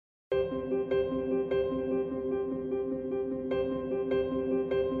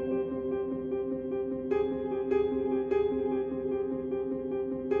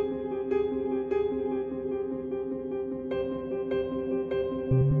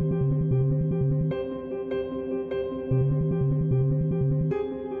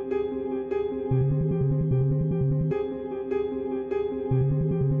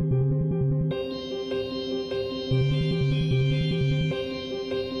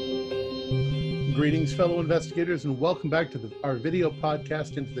Greetings, fellow investigators, and welcome back to our video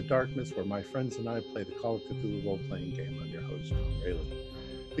podcast, Into the Darkness, where my friends and I play the Call of Cthulhu role-playing game. I'm your host, John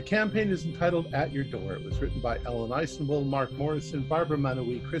Raylan. The campaign is entitled At Your Door. It was written by Ellen Eisenwald, Mark Morrison, Barbara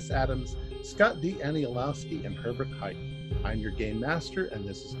Manoui, Chris Adams, Scott D. Aniolowski, and Herbert Height. I'm your game master, and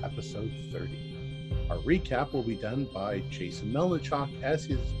this is episode 30. Our recap will be done by Jason Melnichuk as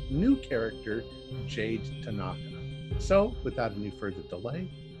his new character, Jade Tanaka. So, without any further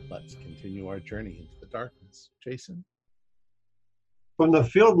delay, let's continue our journey into the darkness. Jason? From the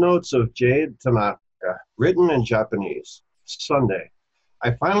field notes of Jade Tanaka, written in Japanese, Sunday.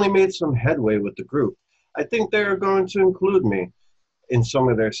 I finally made some headway with the group. I think they are going to include me in some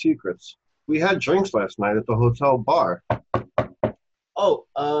of their secrets. We had drinks last night at the hotel bar.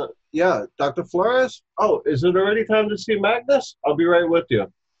 Yeah, Dr. Flores? Oh, is it already time to see Magnus? I'll be right with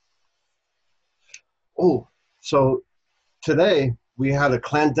you. Oh, so today we had a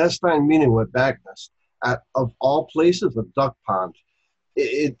clandestine meeting with Magnus at, of all places, a duck pond.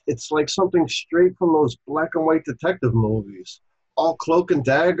 It's like something straight from those black and white detective movies. All cloak and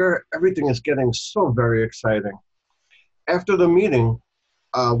dagger, everything is getting so very exciting. After the meeting,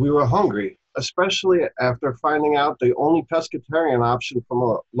 we were hungry, especially after finding out the only pescatarian option from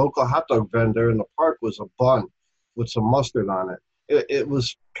a local hot dog vendor in the park was a bun with some mustard on it. It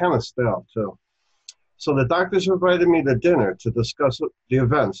was kind of stale, too. So the doctors invited me to dinner to discuss the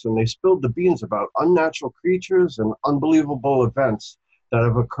events, and they spilled the beans about unnatural creatures and unbelievable events that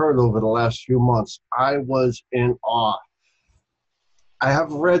have occurred over the last few months. I was in awe. I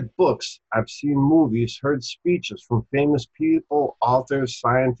have read books, I've seen movies, heard speeches from famous people, authors,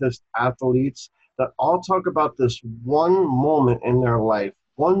 scientists, athletes, that all talk about this one moment in their life,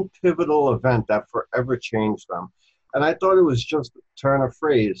 one pivotal event that forever changed them. And I thought it was just a turn of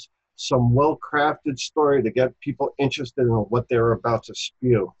phrase, some well-crafted story to get people interested in what they were about to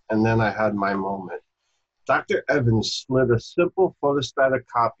spew. And then I had my moment. Dr. Evans slid a simple photostatic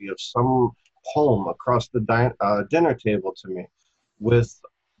copy of some poem across the dinner table to me with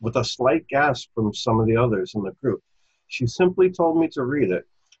a slight gasp from some of the others in the group. She simply told me to read it.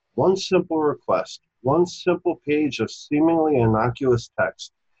 One simple request, one simple page of seemingly innocuous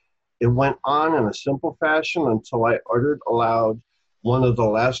text. It went on in a simple fashion until I uttered aloud one of the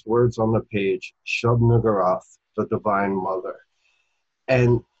last words on the page, Shub-Niggurath, the Divine Mother.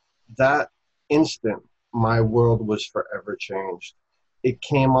 And that instant, my world was forever changed. It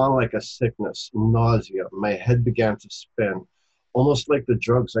came on like a sickness, nausea. My head began to spin, almost like the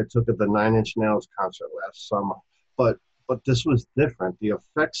drugs I took at the Nine Inch Nails concert last summer. But this was different. The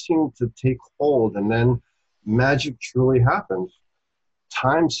effects seemed to take hold, and then magic truly happened.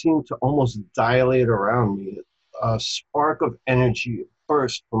 Time seemed to almost dilate around me. A spark of energy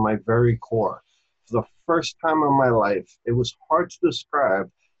burst from my very core. For the first time in my life, it was hard to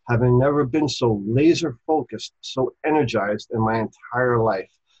describe, having never been so laser focused, so energized in my entire life.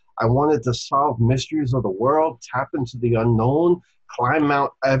 I wanted to solve mysteries of the world, tap into the unknown, climb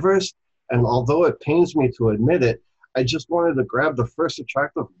Mount Everest, and although it pains me to admit it, I just wanted to grab the first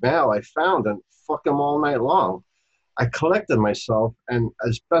attractive male I found and fuck him all night long. I collected myself, and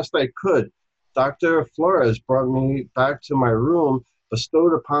as best I could, Dr. Flores brought me back to my room,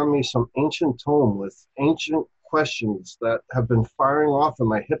 bestowed upon me some ancient tome with ancient questions that have been firing off in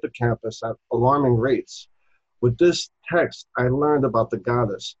my hippocampus at alarming rates. With this text, I learned about the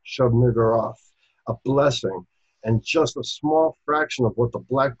goddess, Shub-Niggurath, a blessing, and just a small fraction of what the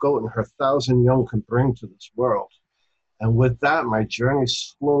black goat and her 1,000 young can bring to this world. And with that, my journey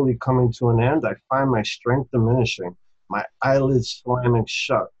slowly coming to an end, I find my strength diminishing, my eyelids slamming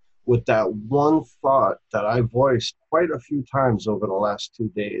shut, with that one thought that I voiced quite a few times over the last 2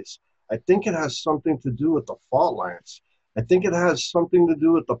 days. I think it has something to do with the fault lines. I think it has something to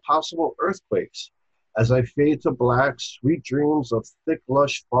do with the possible earthquakes. As I fade to black, sweet dreams of thick,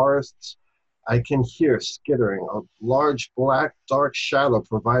 lush forests, I can hear skittering. A large, black, dark shadow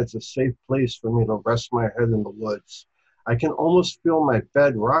provides a safe place for me to rest my head in the woods. I can almost feel my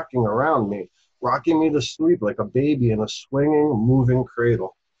bed rocking around me, rocking me to sleep like a baby in a swinging, moving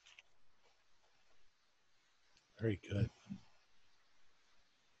cradle. Very good.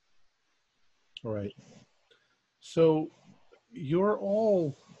 All right. So you're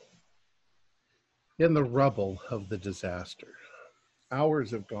all in the rubble of the disaster. Hours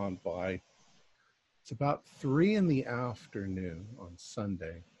have gone by. It's about 3 p.m. on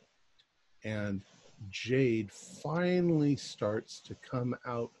Sunday, and Jade finally starts to come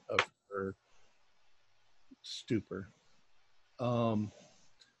out of her stupor.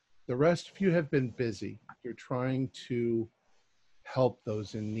 The rest of you have been busy. You're trying to help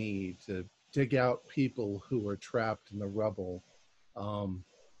those in need, to dig out people who are trapped in the rubble.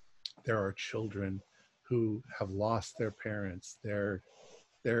 there are children who have lost their parents.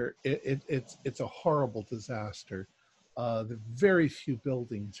 It's a horrible disaster. The very few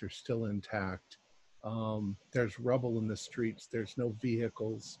buildings are still intact. There's rubble in the streets. There's no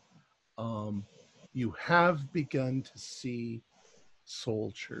vehicles. You have begun to see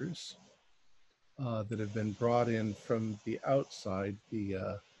soldiers that have been brought in from the outside,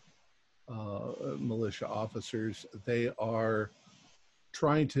 the militia officers. They are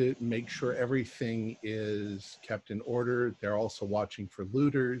trying to make sure everything is kept in order. They're also watching for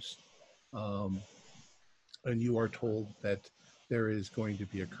looters. And you are told that there is going to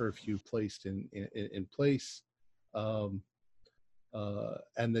be a curfew placed in place, um,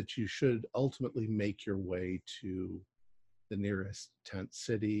 and that you should ultimately make your way to the nearest tent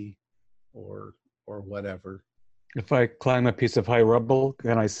city or whatever. If I climb a piece of high rubble,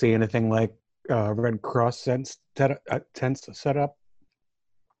 can I see anything like Red Cross tents set up?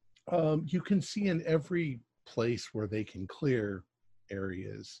 You can see in every place where they can clear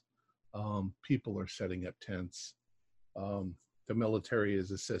areas, people are setting up tents. The military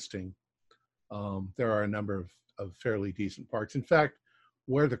is assisting. There are a number of fairly decent parks. In fact,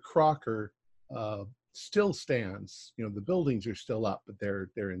 where the Crocker still stands, the buildings are still up, but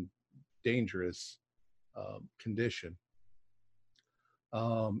they're in dangerous condition.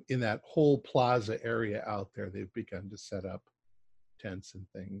 In that whole plaza area out there, they've begun to set up tents and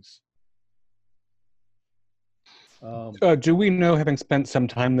things. Do we know, having spent some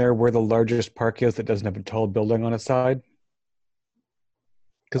time there, where the largest park is that doesn't have a tall building on its side?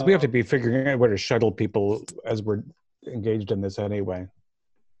 Because we have to be figuring out where to shuttle people as we're engaged in this anyway.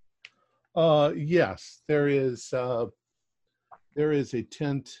 Yes, there is a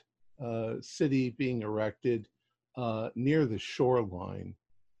tent city being erected near the shoreline.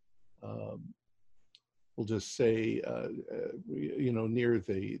 We'll just say, near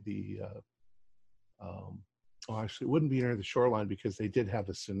the actually, it wouldn't be near the shoreline because they did have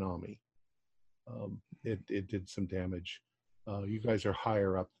a tsunami. It did some damage. You guys are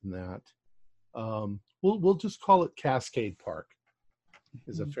higher up than that. We'll just call it Cascade Park.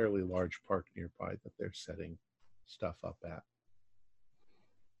 Is a fairly large park nearby that they're setting stuff up at.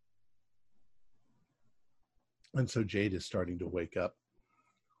 And so Jade is starting to wake up.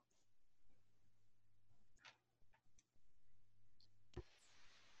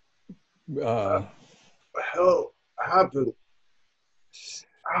 Hell happened?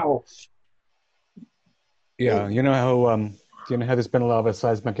 Ow. Yeah, you know how there's been a lot of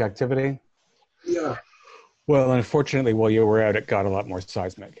seismic activity? Yeah. Well, unfortunately, while you were out, it got a lot more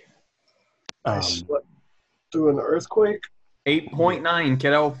seismic. I slept through an earthquake. 8.9,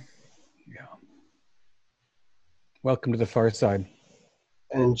 kiddo. Yeah. Welcome to the far side.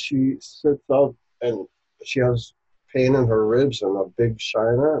 And she sits up, and she has pain in her ribs and a big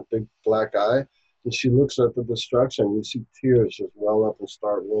shiner, a big black eye. And she looks at the destruction. You see tears just well up and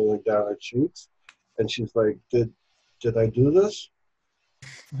start rolling down her cheeks. And she's like, "Did I do this?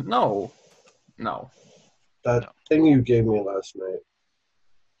 No. That thing you gave me last night."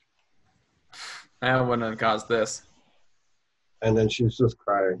 That wouldn't have caused this. And then she's just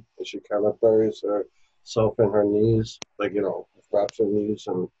crying. And she kind of buries herself in her knees, like, wraps her knees.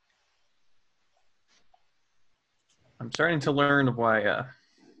 And I'm starting to learn why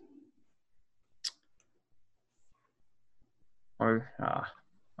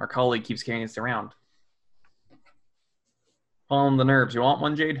our colleague keeps carrying us around. Pulling the nerves. You want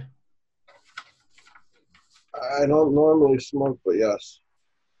one, Jade? I don't normally smoke, but yes.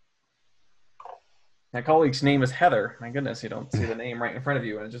 My colleague's name is Heather. My goodness, you don't see the name right in front of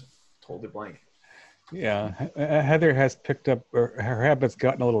you, and it's just totally blank. Yeah, Heather has picked up, or her habit's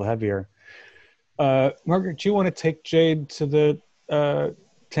gotten a little heavier. Margaret, do you want to take Jade to the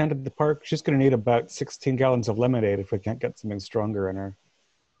tent at the park? She's going to need about 16 gallons of lemonade if we can't get something stronger in her.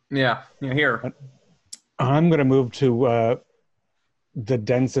 Yeah, here. I'm going to move to the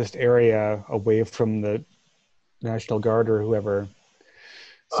densest area away from the National Guard or whoever,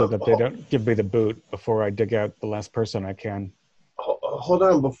 so that they don't give me the boot before I dig out the last person I can. Hold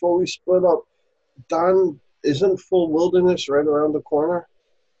on, before we split up, Don, isn't full wilderness right around the corner?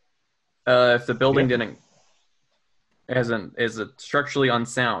 If the building is it structurally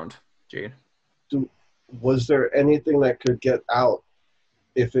unsound, Jade? Was there anything that could get out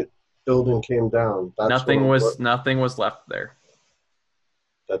if it building came down? Nothing was left there.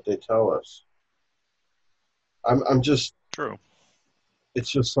 That they tell us. I'm just true.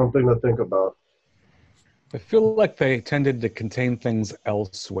 It's just something to think about. I feel like they tended to contain things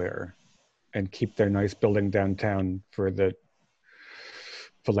elsewhere and keep their nice building downtown for the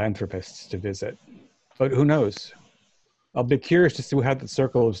philanthropists to visit. But who knows? I'll be curious to see how the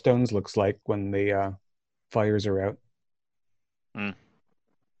circle of stones looks like when the fires are out.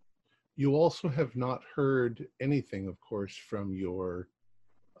 You also have not heard anything, of course, from your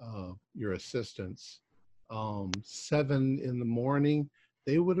assistants. 7 in the morning,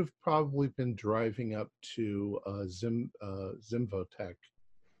 they would have probably been driving up to Zimvotech.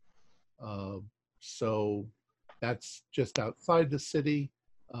 So that's just outside the city.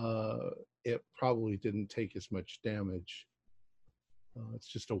 It probably didn't take as much damage. It's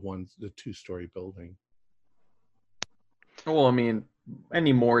just a 2-story building. Well, I mean,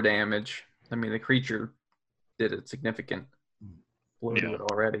 any more damage? I mean, the creature did a significant blow to it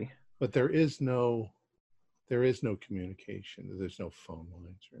already. But there is no communication. There's no phone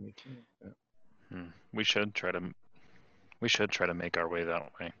lines or anything like that. We should try to make our way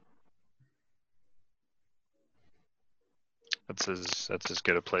that way. That's as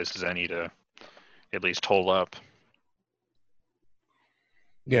good a place as any to at least hole up.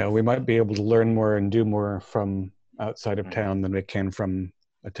 Yeah, we might be able to learn more and do more from outside of town than we can from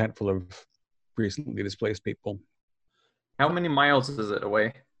a tent full of recently displaced people. How many miles is it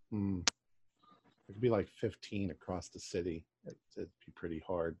away? It could be like 15 across the city. It'd be pretty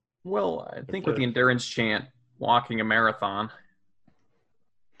hard. Well, I think with the endurance chant, walking a marathon.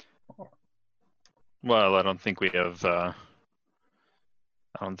 Well, I don't think we have. I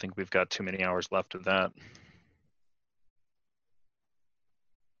don't think we've got too many hours left of that.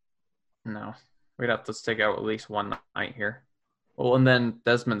 No, we'd have to stick out at least one night here. Well, and then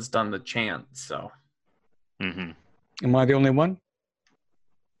Desmond's done the chant, so. Am I the only one?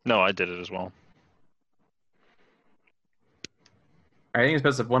 No, I did it as well. I think it's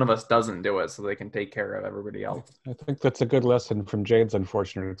best if one of us doesn't do it so they can take care of everybody else. I think that's a good lesson from Jade's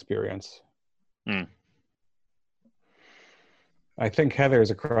unfortunate experience. I think Heather's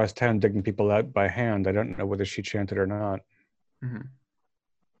across town digging people out by hand. I don't know whether she chanted or not.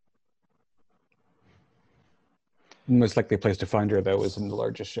 Most likely place to find her, though, is in the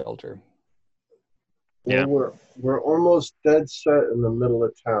largest shelter. Yeah, we're almost dead set in the middle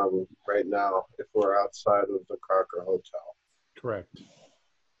of town right now if we're outside of the Crocker Hotel. Correct.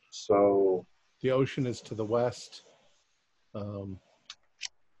 So the ocean is to the west.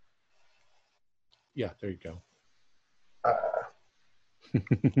 Yeah, there you go.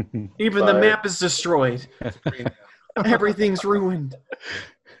 Even the map is destroyed. Everything's ruined.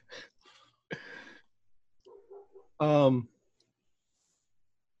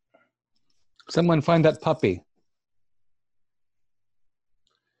 Someone find that puppy.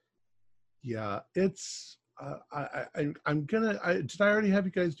 Yeah, it's. I'm gonna. Did I already have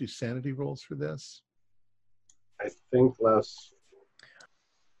you guys do sanity rolls for this? I think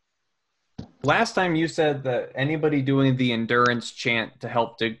Last time you said that anybody doing the endurance chant to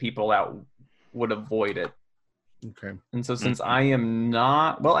help dig people out would avoid it. Okay. And so since I am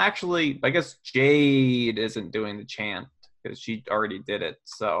not, well, actually, I guess Jade isn't doing the chant because she already did it.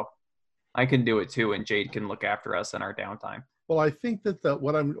 So I can do it too, and Jade can look after us in our downtime. Well, I think that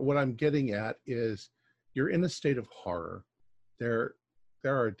what I'm getting at is you're in a state of horror. There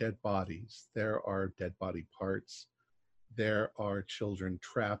are dead bodies. There are dead body parts. There are children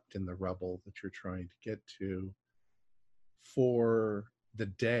trapped in the rubble that you're trying to get to. For the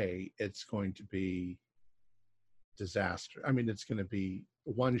day, it's going to be disaster. I mean, it's going to be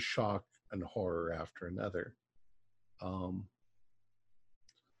one shock and horror after another.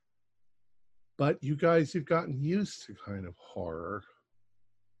 But you guys have gotten used to kind of horror,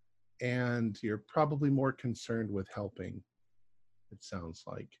 and you're probably more concerned with helping, it sounds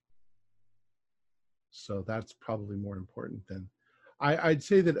like. So that's probably more important than I'd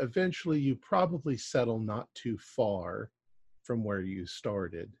say that eventually you probably settle not too far from where you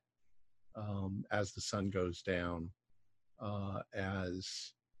started as the sun goes down,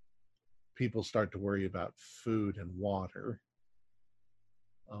 as people start to worry about food and water.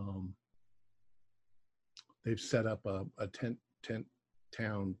 They've set up a tent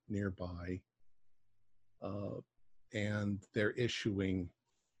town nearby, and they're issuing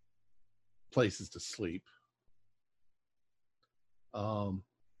places to sleep. You're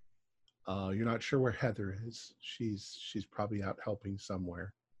not sure where Heather is. She's probably out helping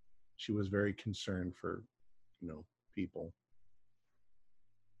somewhere. She was very concerned for, people.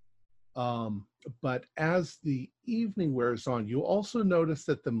 But as the evening wears on, you also notice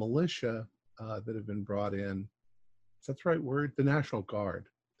that the militia that have been brought in, is that the right word? The National Guard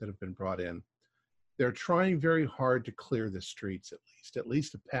that have been brought in, they're trying very hard to clear the streets, at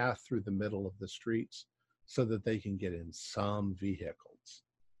least a path through the middle of the streets so that they can get in some vehicles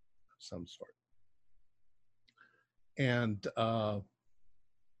of some sort. And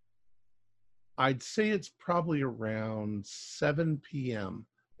I'd say it's probably around 7 p.m.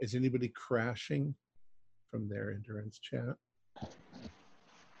 Is anybody crashing from their endurance chat?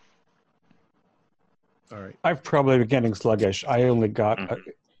 All right. I've probably been getting sluggish. I only got Mhm.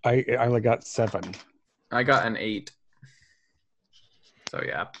 I only got 7. I got an 8. So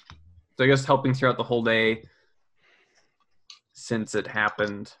yeah. So I guess helping throughout the whole day since it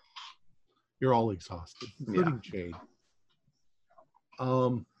happened. You're all exhausted, including Jade.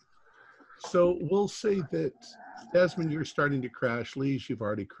 So we'll say that Desmond, you're starting to crash. Lise, you've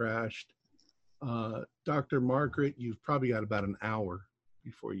already crashed. Dr. Margaret, you've probably got about an hour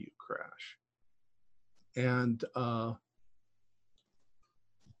before you crash. And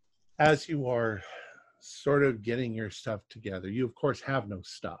as you are sort of getting your stuff together, you of course have no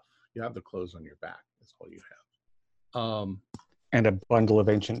stuff. You have the clothes on your back. That's all you have. And a bundle of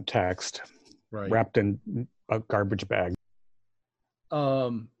ancient text Right. wrapped in a garbage bag.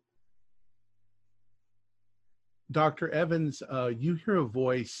 Dr. Evans, you hear a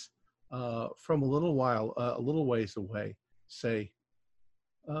voice from a little ways away say,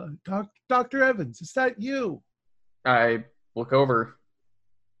 Dr. Evans, is that you? I look over.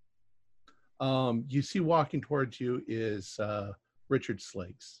 You see walking towards you is Richard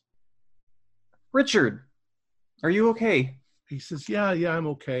Slakes. Richard, are you okay? He says, yeah, I'm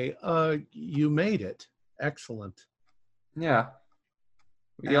okay. You made it. Excellent. Yeah.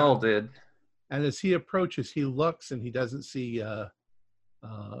 We all did. And as he approaches, he looks and he doesn't see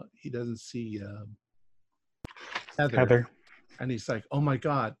Heather. And he's like, oh my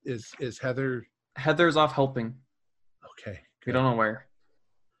God, is Heather? Heather's off helping. Okay. Good. We don't know where.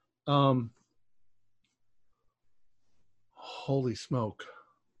 Holy smoke.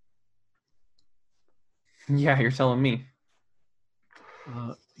 Yeah, you're telling me.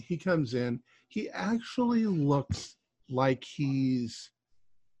 He comes in. He actually looks like he's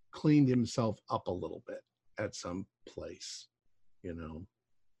cleaned himself up a little bit at some place,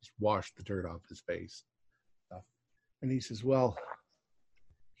 just washed the dirt off his face. And he says, well,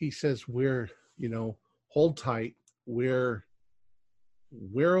 we're, hold tight. We're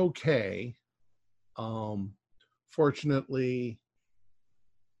okay. Fortunately,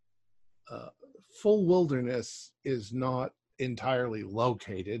 full wilderness is not entirely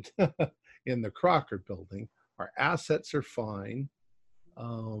located in the Crocker building. Our assets are fine.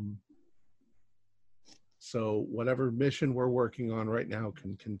 So whatever mission we're working on right now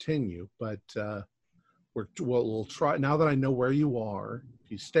can continue, but we'll try. Now that I know where you are,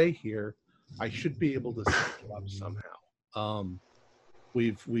 if you stay here, I should be able to set you up somehow.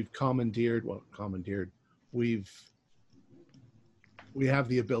 We've commandeered. We have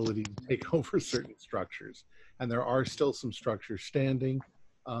the ability to take over certain structures, and there are still some structures standing.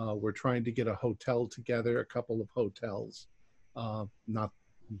 We're trying to get a hotel together, a couple of hotels, not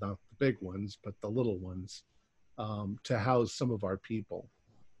the big ones, but the little ones, to house some of our people.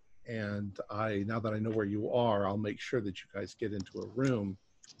 And now that I know where you are, I'll make sure that you guys get into a room.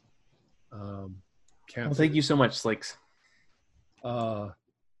 Well, thank you so much, Slicks. Other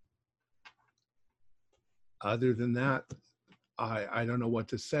than that, I don't know what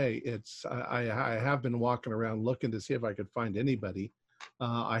to say. I have been walking around looking to see if I could find anybody.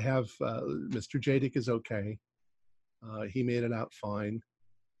 I have Mr. Jadick is okay. He made it out fine.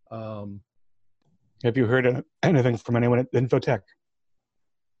 Have you heard anything from anyone at Infotech?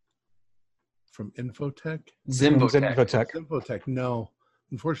 From Infotech? Zimbotech. No.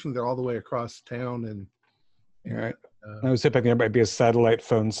 Unfortunately, they're all the way across town. And right. I was hoping there might be a satellite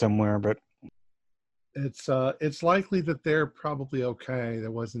phone somewhere, but it's likely that they're probably okay.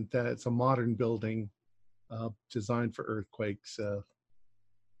 There wasn't that. It's a modern building designed for earthquakes. Of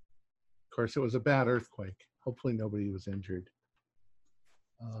course, it was a bad earthquake. Hopefully nobody was injured.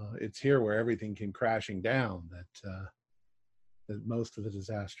 It's here where everything came crashing down that most of the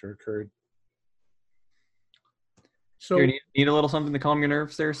disaster occurred. So you need a little something to calm your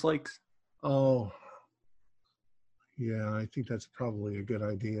nerves there, Slikes? Oh, yeah, I think that's probably a good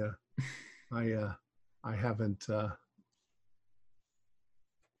idea. I haven't. Thank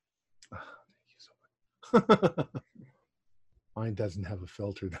you so much. Mine doesn't have a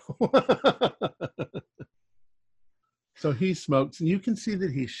filter though. So he smokes, and you can see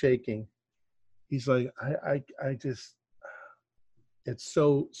that he's shaking. He's like, I just. It's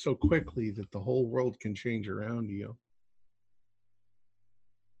so quickly that the whole world can change around you.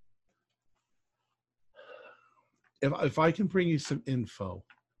 If I can bring you some info,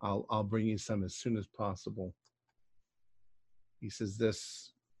 I'll bring you some as soon as possible. He says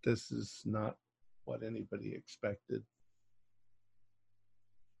this is not what anybody expected.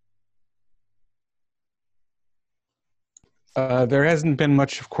 There hasn't been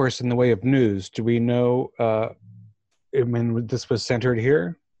much, of course, in the way of news. Do we know? This was centered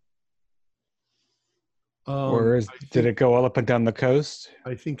here, or did it go all up and down the coast?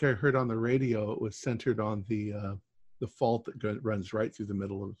 I think I heard on the radio it was centered on the fault that runs right through the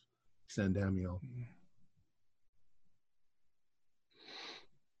middle of San Damiel.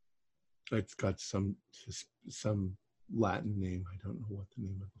 It's got some Latin name. I don't know what the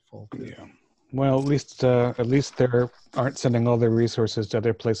name of the fault is. Yeah. Well, at least they aren't sending all their resources to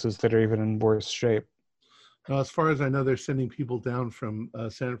other places that are even in worse shape. As far as I know, they're sending people down from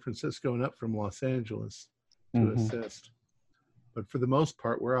San Francisco and up from Los Angeles to assist. But for the most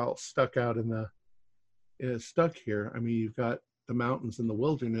part, we're all stuck out stuck here. I mean, you've got the mountains and the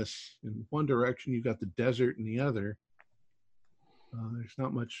wilderness in one direction, you've got the desert in the other. There's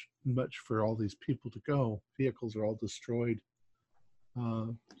not much for all these people to go. Vehicles are all destroyed.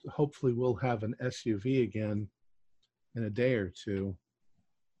 Hopefully we'll have an SUV again in a day or two.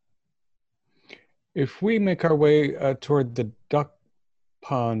 If we make our way toward the duck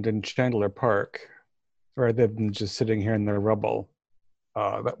pond in Chandler Park, rather than just sitting here in the rubble,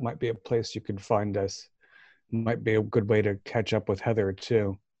 that might be a place you could find us. Might be a good way to catch up with Heather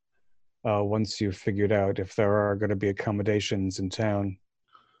too. Once you've figured out if there are going to be accommodations in town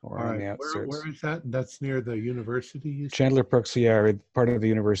or on the outskirts. Where is that? That's near the university? Chandler Park's part of the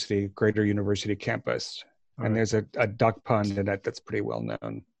university, greater university campus. And there's a duck pond in it that's pretty well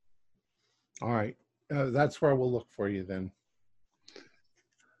known. All right. That's where we'll look for you then.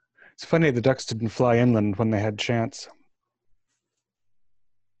 It's funny the ducks didn't fly inland when they had chance.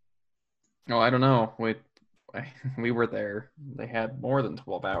 Oh, I don't know. We were there. They had more than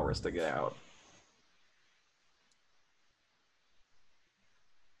 12 hours to get out.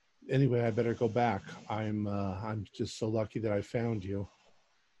 Anyway, I better go back. I'm just so lucky that I found you.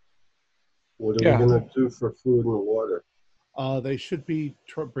 What are we going to do for food and water? They should be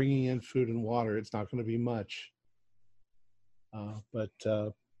bringing in food and water. It's not going to be much, but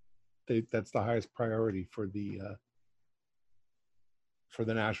that's the highest priority for the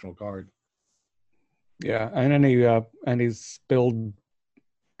National Guard. Yeah, and any spilled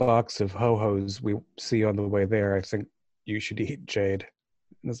box of ho-hos we see on the way there, I think you should eat, Jade.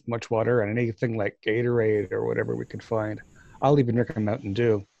 As much water and anything like Gatorade or whatever we could find. I'll even drink a Mountain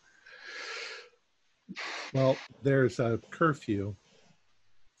Dew. Well, there's a curfew.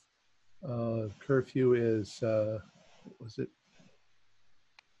 Curfew is, what was it?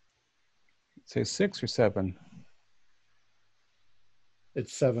 Say 6 or 7?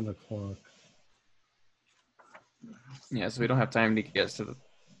 It's 7 o'clock. Yeah, so we don't have time to get to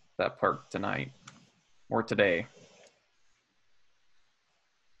that park tonight or today.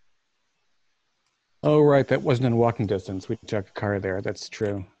 Oh, right. That wasn't in walking distance. We took a car there. That's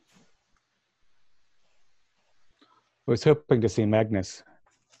true. I was hoping to see Magnus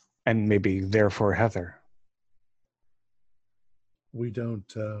and maybe therefore Heather. We don't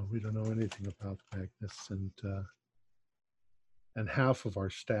know anything about Magnus and half of our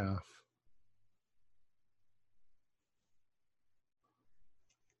staff.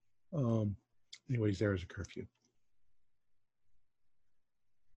 Anyways, there is a curfew.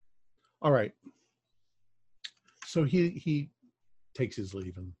 All right. So he takes his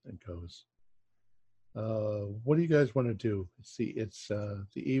leave and goes. What do you guys want to do? See, it's the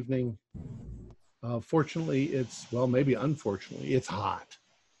evening. Fortunately, maybe unfortunately, it's hot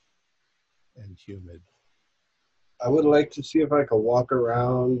and humid. I would like to see if I can walk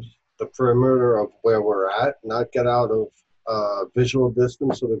around the perimeter of where we're at, not get out of visual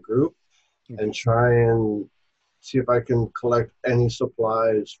distance of the group, and try and see if I can collect any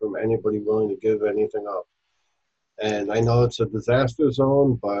supplies from anybody willing to give anything up. And I know it's a disaster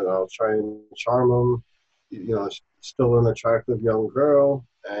zone, but I'll try and charm them. You know, she's still an attractive young girl,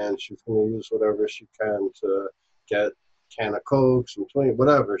 and she's going to use whatever she can to get a can of Coke, some 20,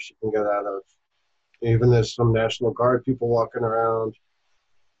 whatever she can get out of. Even there's some National Guard people walking around.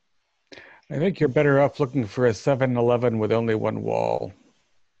 I think you're better off looking for a 7-Eleven with only one wall.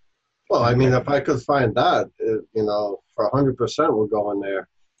 Well, I mean, if I could find that, for 100% we'll go in there.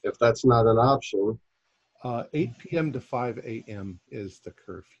 If that's not an option. 8 p.m. to 5 a.m. is the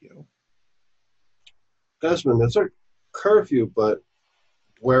curfew. Desmond, there's a curfew, but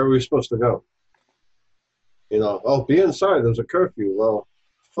where are we supposed to go? Be inside. There's a curfew. Well,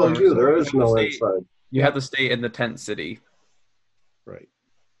 fuck you. There is no inside. You have to stay in the tent city. Right.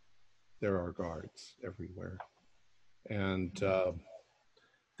 There are guards everywhere. And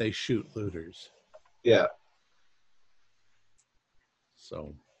they shoot looters. Yeah.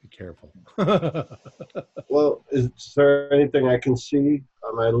 So be careful. Well, is there anything I can see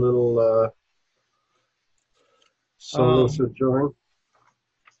on my little Solicitor.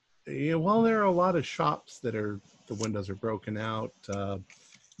 Yeah, well, there are a lot of shops that the windows are broken out.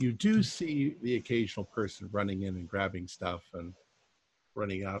 You do see the occasional person running in and grabbing stuff and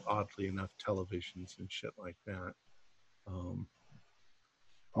running out, oddly enough, televisions and shit like that.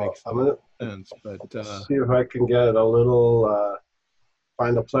 Makes I'm gonna sense, but see if I can get a little.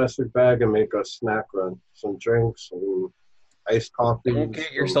 Find a plastic bag and make a snack run. Some drinks, some iced coffee. Don't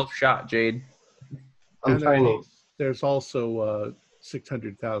get yourself shot, Jade. I'm and tiny. there's also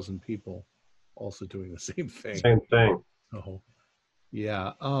 600,000 people also doing the same thing. Same thing. Oh,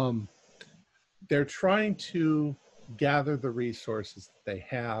 yeah. They're trying to gather the resources that they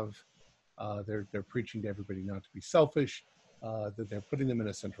have. They're preaching to everybody not to be selfish. That they're putting them in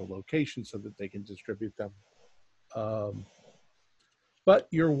a central location so that they can distribute them. But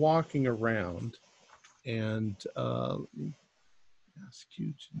you're walking around, and let me ask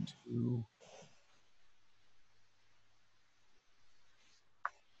you to do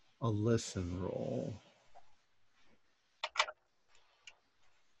a listen roll.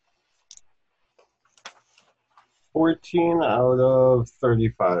 14 out of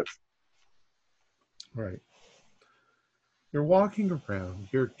 35. Right. You're walking around.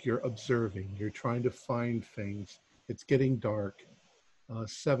 You're observing. You're trying to find things. It's getting dark.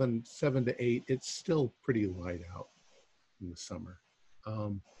 7 to 8. It's still pretty light out in the summer.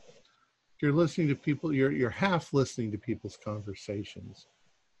 You're listening to people. You're half listening to people's conversations,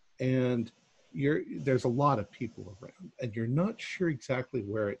 and there's a lot of people around, and you're not sure exactly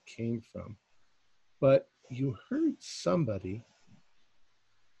where it came from, but you heard somebody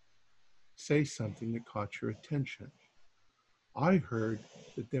say something that caught your attention. I heard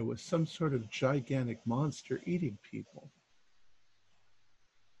that there was some sort of gigantic monster eating people.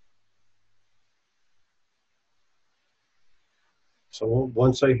 So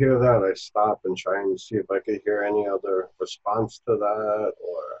once I hear that, I stop and try and see if I could hear any other response to that,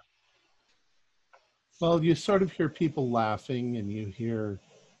 or Well, you sort of hear people laughing, and you hear,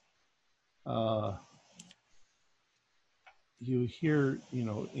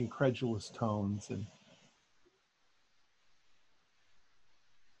 incredulous tones, and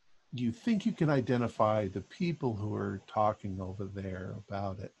you think you can identify the people who are talking over there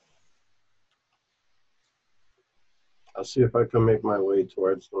about it. I'll see if I can make my way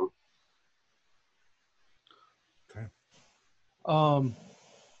towards them. Okay.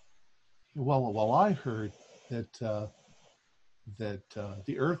 Well, I heard that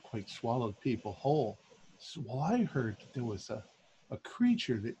the earthquake swallowed people whole. So, well, I heard that there was a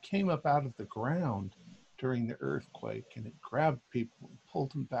creature that came up out of the ground during the earthquake, and it grabbed people and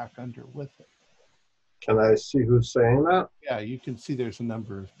pulled them back under with it. Can I see who's saying that? Yeah, you can see there's a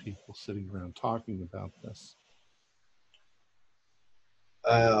number of people sitting around talking about this.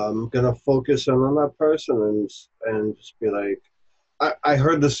 I'm gonna focus in on that person and just be like, I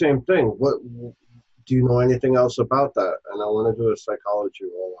heard the same thing. What do you know anything else about that? And I want to do a psychology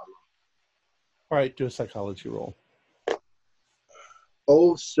roll on them. All right, do a psychology roll.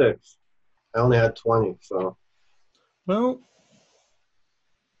 06. I only had 20, so. Well,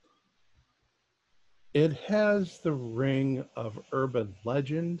 it has the ring of urban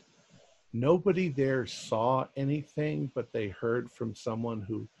legend. Nobody there saw anything, but they heard from someone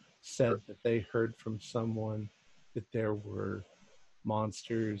who said that they heard from someone that there were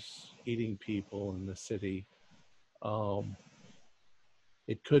monsters eating people in the city.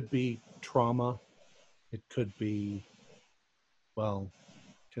 It could be trauma. It could be, well,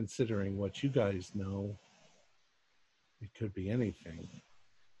 considering what you guys know, it could be anything.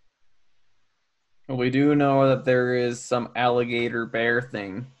 We do know that there is some alligator bear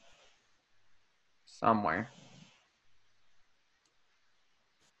thing somewhere.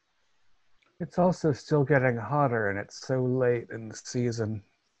 It's also still getting hotter, and it's so late in the season.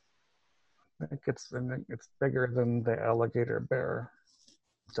 I think it's bigger than the alligator, bear,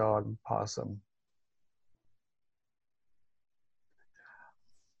 dog, possum.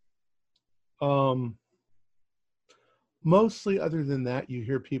 Mostly, other than that, you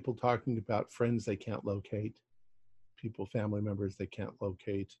hear people talking about friends they can't locate, family members they can't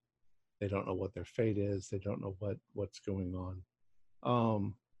locate. They don't know what their fate is. They don't know what's going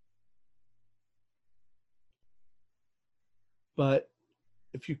on. But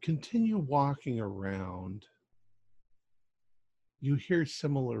if you continue walking around, you hear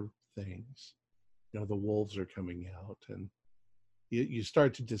similar things. The wolves are coming out, and you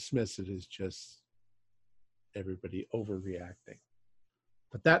start to dismiss it as just everybody overreacting.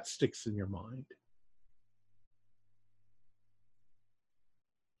 But that sticks in your mind.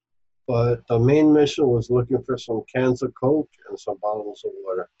 But the main mission was looking for some cans of Coke and some bottles of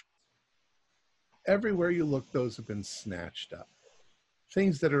water. everywhere you look, those have been snatched up.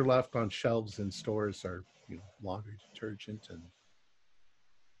 Things that are left on shelves in stores are, laundry detergent and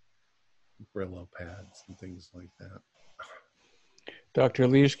Brillo pads and things like that. Dr.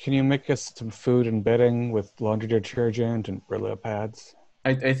 Leash, can you make us some food and bedding with laundry detergent and Brillo pads?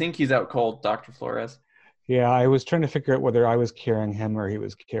 I think he's out cold, Dr. Flores. Yeah, I was trying to figure out whether I was carrying him or he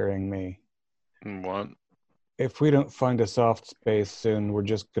was carrying me. What? If we don't find a soft space soon, we're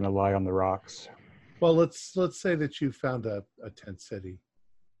just going to lie on the rocks. Well, let's say that you found a tent city,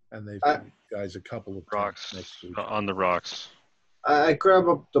 and they've given you guys a couple of Rocks. tents next to each On the rocks. I grab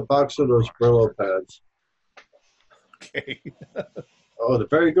up the box of those Brillo pads. Okay. Oh, the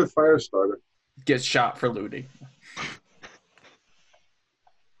very good fire starter. Gets shot for looting. I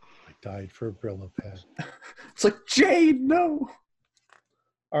died for a Brillo pad. It's like, Jade, no.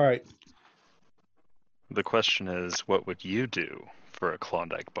 All right. The question is, what would you do for a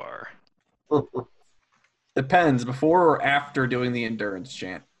Klondike bar? Depends, before or after doing the endurance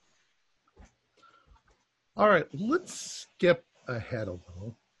chant. All right. Let's skip ahead a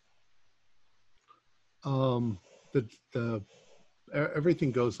little.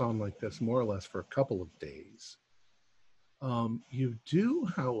 Everything goes on like this more or less for a couple of days. You do,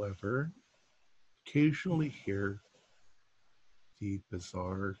 however, occasionally hear the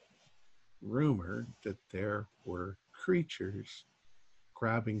bizarre rumor that there were creatures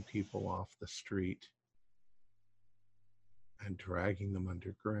grabbing people off the street and dragging them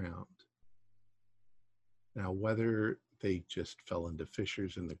underground. Now, whether they just fell into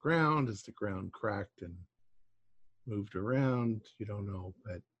fissures in the ground as the ground cracked and moved around, you don't know,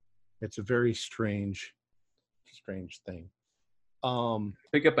 but it's a very strange thing.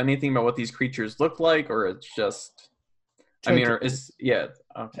 Pick up anything about what these creatures look like, or it's just,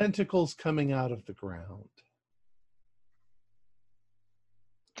 tentacles coming out of the ground.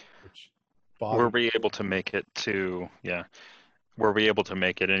 Were we able to make it Were we able to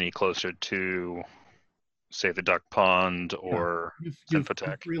make it any closer to, say, the duck pond or you've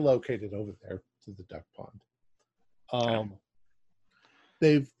Zinfotech? relocated over there to the duck pond.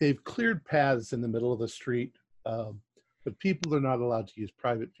 They've cleared paths in the middle of the street, but people are not allowed to use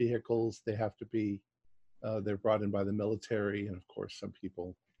private vehicles. They have to be they're brought in by the military, and of course some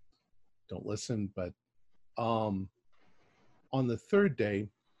people don't listen. But on the third day,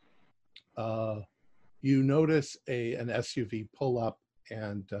 you notice an SUV pull up,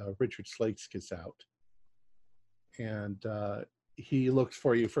 and Richard Slakes gets out, and he looks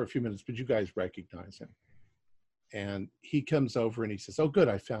for you for a few minutes, but you guys recognize him. And he comes over and he says, "Oh, good,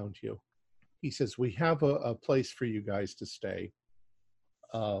 I found you." He says, "We have a place for you guys to stay."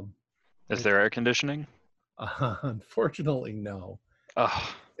 Is there air conditioning? Unfortunately, no.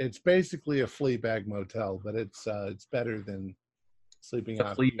 Oh. It's basically a flea bag motel, but it's better than sleeping The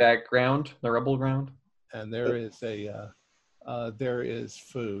out. flea bag ground, the rebel ground. And there is there is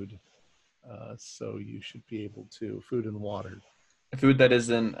food, so you should be able to food and water. Food that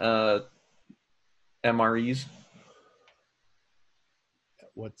is in MREs.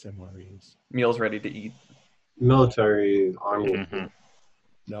 What's MREs? Meals ready to eat. Military army. Mm-hmm.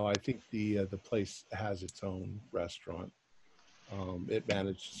 No, I think the place has its own restaurant. It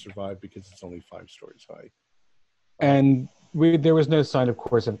managed to survive because it's only 5 stories high. And there was no sign, of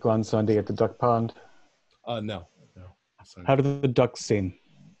course, of Glen Sunday at the duck pond. No. How did the ducks seem?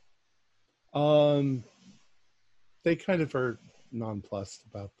 They kind of are nonplussed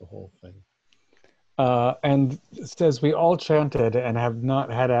about the whole thing. And it says we all chanted and have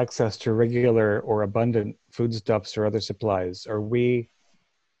not had access to regular or abundant foodstuffs or other supplies. Are we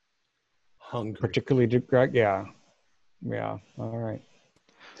hungry? Particularly, yeah. All right.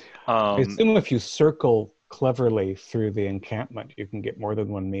 I Um, assume if you circle cleverly through the encampment, you can get more than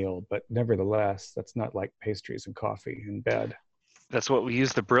one meal. But nevertheless, that's not like pastries and coffee in bed. That's what we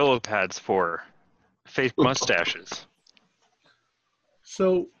use the Brillo pads for. Fake mustaches.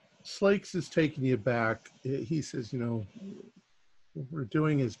 So Slakes is taking you back. He says, we're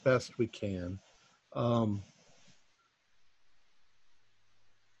doing as best we can.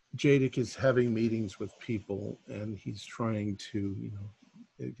 Jadic is having meetings with people, and he's trying to,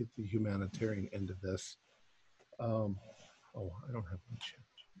 get the humanitarian end of this. I don't have my chat.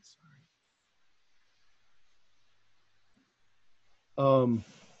 Sorry.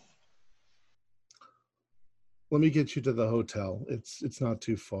 Let me get you to the hotel. It's not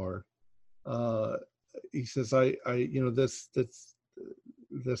too far. He says,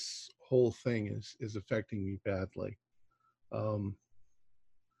 this whole thing is affecting me badly.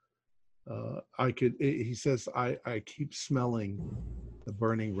 He says, I keep smelling the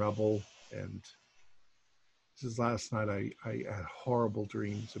burning rubble, and this is last night I had horrible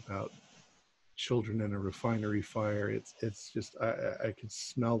dreams about children in a refinery fire. It's just I could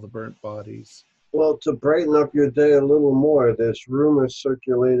smell the burnt bodies. Well, to brighten up your day a little more, there's rumors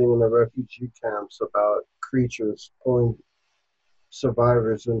circulating in the refugee camps about creatures pulling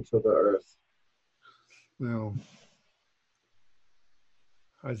survivors into the earth. Well,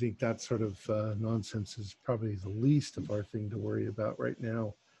 I think that sort of nonsense is probably the least of our thing to worry about right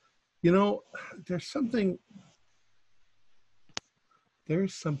now. You know, there's something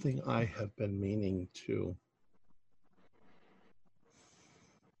I have been meaning to.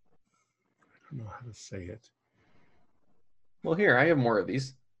 I don't know how to say it. Well, here, I have more of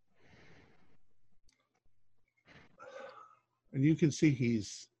these. And you can see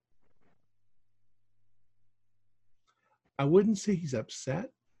I wouldn't say he's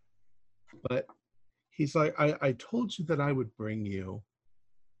upset, but he's like, I told you that I would bring you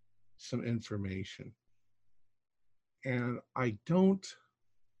some information. And I don't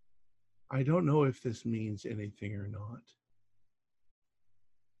know if this means anything or not.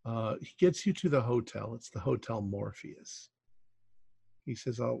 He gets you to the hotel. It's the Hotel Morpheus. He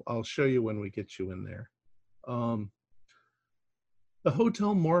says, I'll show you when we get you in there. The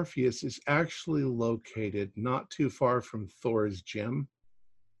Hotel Morpheus is actually located not too far from Thor's gym,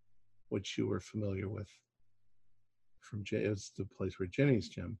 which you were familiar with. It's the place where Jenny's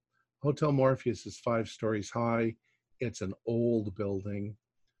gym. Hotel Morpheus is 5 stories high. It's an old building.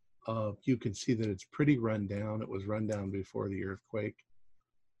 You can see that it's pretty run down. It was run down before the earthquake.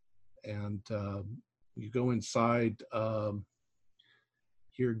 And you go inside.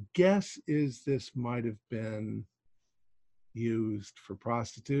 Your guess is this might have been used for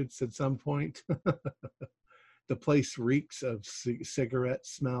prostitutes at some point. The place reeks of cigarette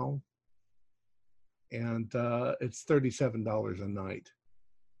smell. And it's $37 a night,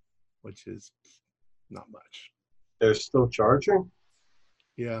 which is not much. They're still charging?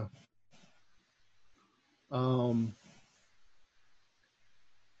 Yeah.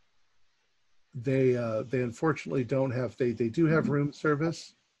 They unfortunately don't have, they do have room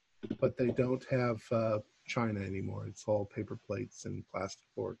service, but they don't have china anymore. It's all paper plates and plastic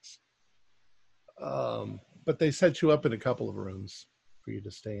forks. But they set you up in a couple of rooms for you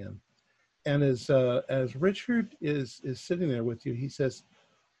to stay in. And as Richard is sitting there with you, he says,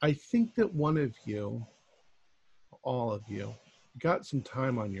 I think that one of you, all of you, got some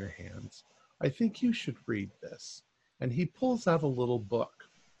time on your hands. I think you should read this. And he pulls out a little book.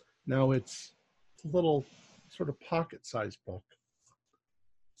 Now it's a little sort of pocket-sized book.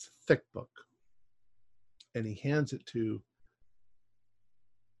 It's a thick book. And he hands it to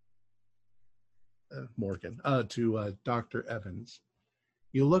Dr. Evans.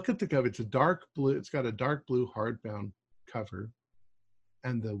 You look at the cover, it's a dark blue, it's got a dark blue hardbound cover.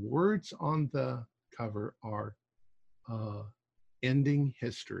 And the words on the cover are Ending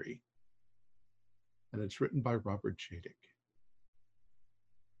History. And it's written by Robert Chadick.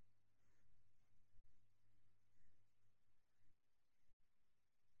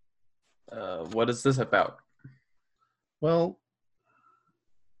 What is this about? Well,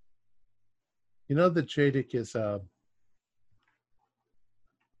 you know that Chadick is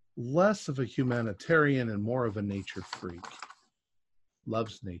less of a humanitarian and more of a nature freak.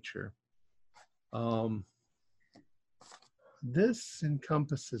 Loves nature. This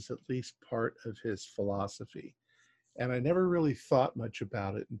encompasses at least part of his philosophy. And I never really thought much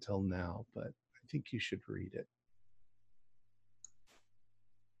about it until now, but I think you should read it.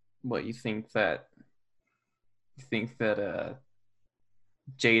 What, you think that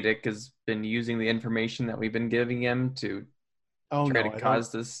Jadick has been using the information that we've been giving him to try to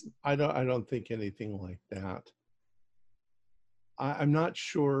cause this? I don't think anything like that. I'm not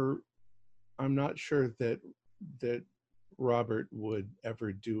sure that Robert would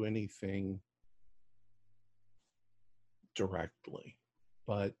ever do anything directly,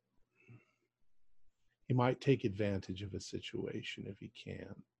 but he might take advantage of a situation if he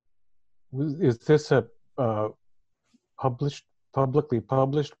can. Is this a publicly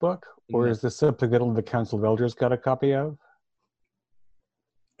published book, or is this something that only the Council of Elders got a copy of?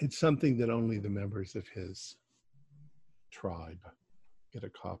 It's something that only the members of his tribe get a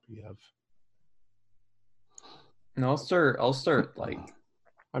copy of. And I'll start like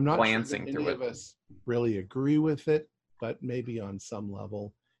I'm not glancing sure that through any it. of us really agree with it, but maybe on some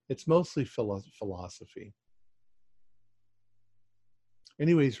level. It's mostly philosophy.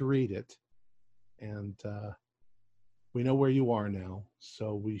 Anyways, read it. And we know where you are now,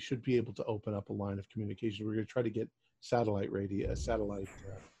 so we should be able to open up a line of communication. We're going to try to get satellite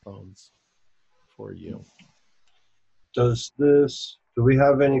phones for you. Do we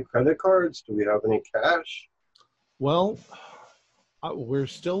have any credit cards? Do we have any cash? Well, we're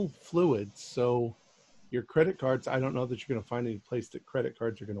still fluid, so your credit cards, I don't know that you're going to find any place that credit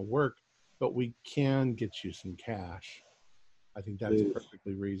cards are going to work, but we can get you some cash. I think that's Please.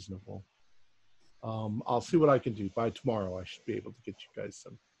 perfectly reasonable. I'll see what I can do. By tomorrow, I should be able to get you guys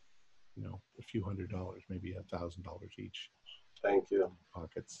some, a few $100, maybe $1,000 each Thank you.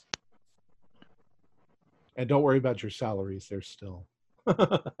 pockets. And don't worry about your salaries; they're still.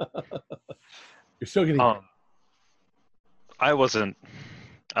 You're still getting. I wasn't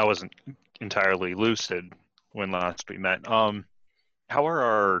entirely lucid when last we met. How are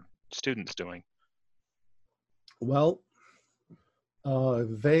our students doing? Well,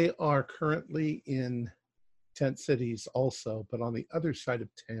 they are currently in tent cities also, but on the other side of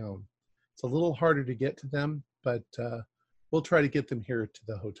town. It's a little harder to get to them, but we'll try to get them here to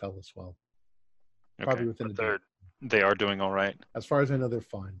the hotel as well. Probably within a day. They are doing all right? As far as I know, they're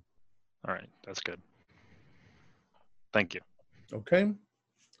fine. All right, that's good. Thank you. Okay.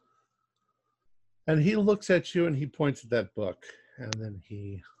 And he looks at you and he points at that book, and then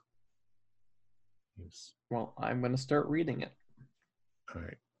he's Well, I'm going to start reading it. all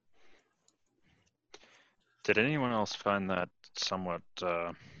right. Did anyone else find that somewhat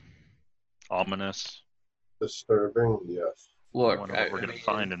ominous? Disturbing, yes. I Look, wonder what we're going to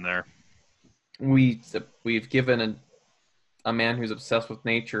find in there. We've given a man who's obsessed with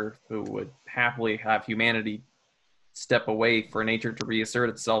nature, who would happily have humanity step away for nature to reassert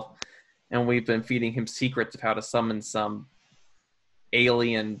itself, and we've been feeding him secrets of how to summon some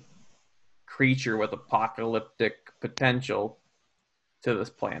alien creature with apocalyptic potential to this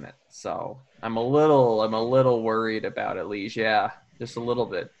planet. So I'm a little worried about it, Liege. Yeah, just a little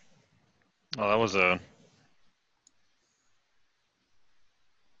bit. Oh, that was a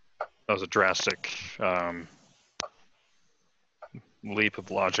drastic leap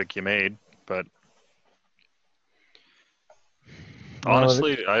of logic you made, but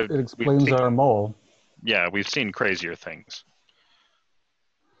honestly, it explains our mole. Yeah, we've seen crazier things.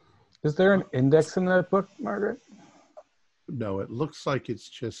 Is there an index in that book, Margaret? No, it looks like it's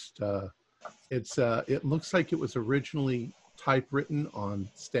just it looks like it was originally typewritten on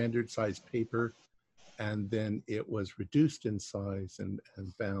standard size paper, and then it was reduced in size and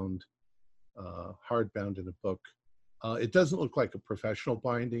bound hardbound in a book. It doesn't look like a professional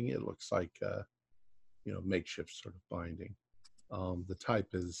binding. It looks like makeshift sort of binding. The type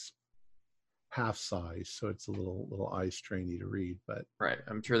is half size, so it's a little eye strainy to read. But right,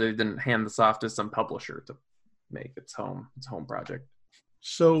 I'm sure they didn't hand this off to some publisher to make its home project.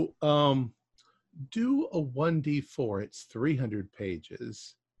 So do a 1d4. It's 300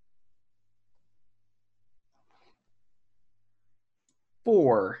 pages.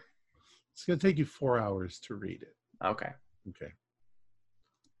 4. It's going to take you 4 hours to read it. Okay.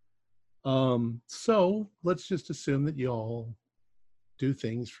 So let's just assume that you all do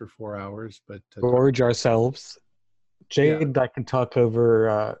things for 4 hours, but gorge ourselves. Jade, I can talk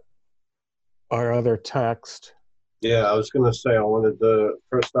over our other text. Yeah, I was going to say, I wanted the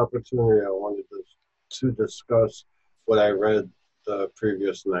first opportunity, I wanted to discuss what I read the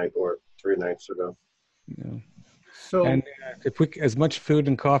previous night or 3 nights ago. Yeah. So, and if we, as much food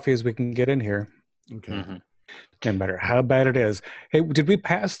and coffee as we can get in here. Okay. Mm-hmm. No matter how bad it is. Hey, did we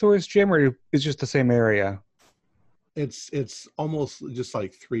pass Thor's gym, or is it just the same area? It's almost just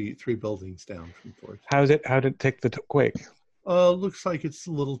like three buildings down from Thor's. How did it take the quake? Looks like it's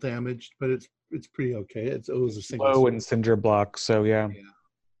a little damaged, but it's pretty okay. It was a single low and cinder block, so yeah.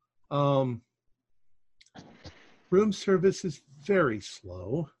 Room service is very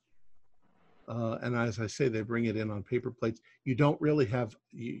slow. And as I say, they bring it in on paper plates. You don't really have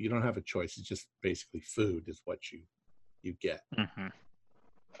you don't have a choice. It's just basically food is what you get. Mm-hmm.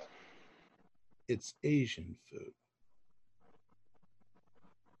 It's Asian food.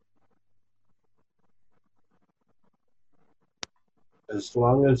 As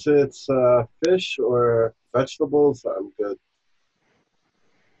long as it's fish or vegetables, I'm good.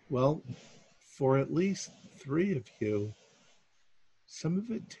 Well, for at least 3 of you, some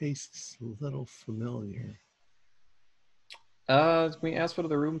of it tastes a little familiar. Can we ask one of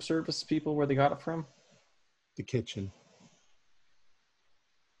the room service people where they got it from? The kitchen.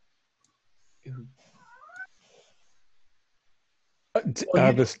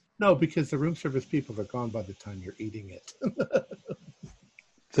 No, because the room service people are gone by the time you're eating it.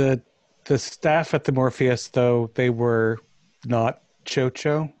 The staff at the Morpheus, though, they were not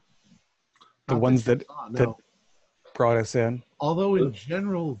Chocho. The ones that brought us in. Although in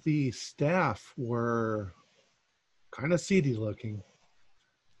general, the staff were kind of seedy looking.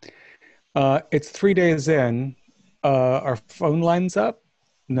 It's 3 days in. Are phone lines up?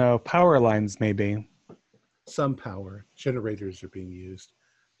 No, power lines maybe. some power. Generators are being used.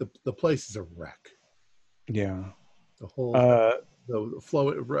 The place is a wreck. Yeah. The whole the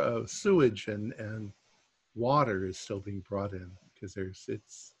flow sewage and water is still being brought in because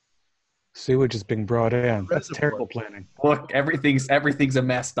it's Sewage is being brought in. That's reservoir. terrible planning. Look, everything's a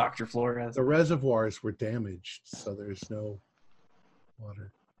mess, Dr. Flores. The reservoirs were damaged, so there's no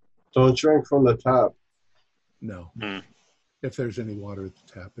water. Don't drink from the top. No, Mm. if there's any water at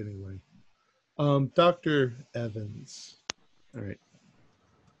the tap, anyway. Dr. Evans. All right.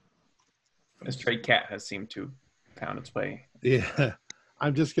 This stray cat has seemed to found its way. Yeah,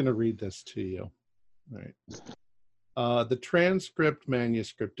 I'm just going to read this to you. All right. The transcript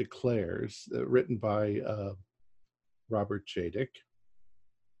manuscript declares, written by Robert Jadick.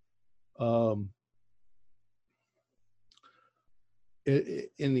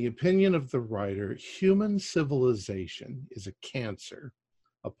 In the opinion of the writer, human civilization is a cancer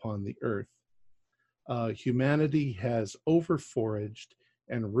upon the earth. Humanity has overforaged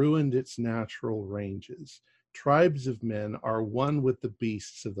and ruined its natural ranges. Tribes of men are one with the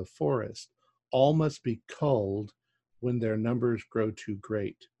beasts of the forest. All must be culled when their numbers grow too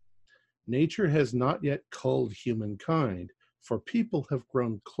great. Nature has not yet culled humankind, for people have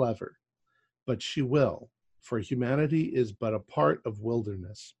grown clever. But she will, for humanity is but a part of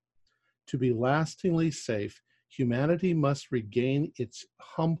wilderness. To be lastingly safe, humanity must regain its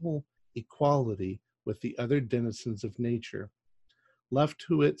humble equality with the other denizens of nature. Left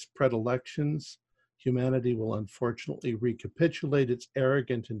to its predilections, humanity will unfortunately recapitulate its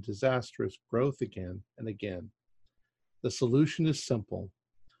arrogant and disastrous growth again and again. The solution is simple.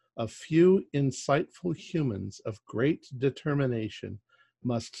 A few insightful humans of great determination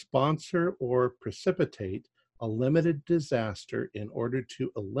must sponsor or precipitate a limited disaster in order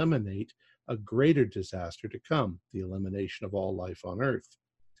to eliminate a greater disaster to come, the elimination of all life on Earth.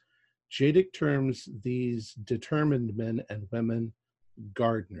 Jadick terms these determined men and women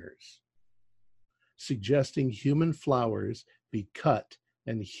gardeners, suggesting human flowers be cut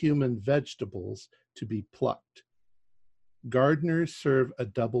and human vegetables to be plucked. Gardeners serve a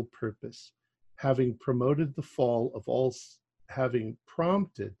double purpose, having prompted the fall of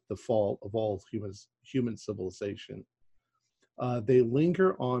all human civilization. They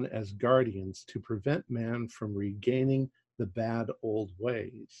linger on as guardians to prevent man from regaining the bad old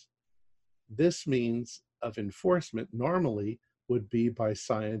ways. This means of enforcement normally would be by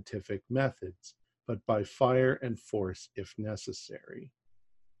scientific methods, but by fire and force if necessary.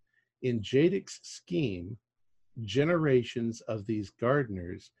 In Jadick's scheme, generations of these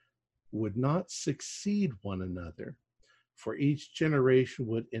gardeners would not succeed one another, for each generation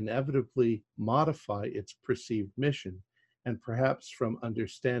would inevitably modify its perceived mission, and perhaps from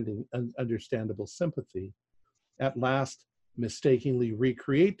understandable sympathy, at last mistakenly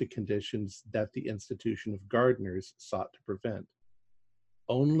recreate the conditions that the institution of gardeners sought to prevent.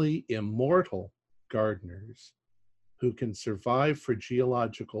 Only immortal gardeners who can survive for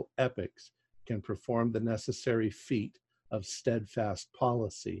geological epochs can perform the necessary feat of steadfast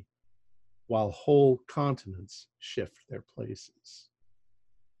policy, while whole continents shift their places.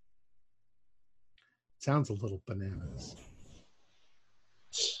 Sounds a little bananas.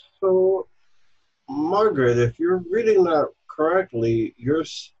 So, Margaret, if you're reading that correctly, you're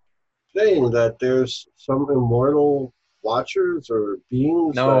saying that there's some immortal watchers or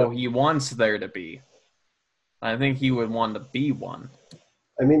beings? No, he wants there to be. I think he would want to be one.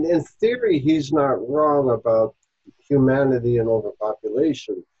 I mean, in theory, he's not wrong about humanity and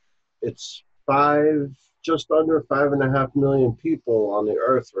overpopulation. It's just under 5.5 million people on the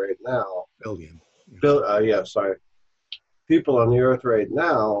earth right now. Billion. People on the earth right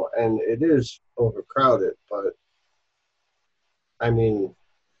now, and it is overcrowded, but I mean,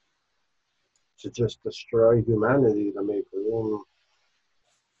 to just destroy humanity to make room.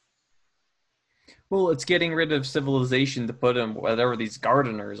 Well, it's getting rid of civilization to put him whatever these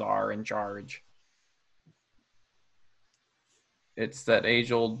gardeners are in charge. It's that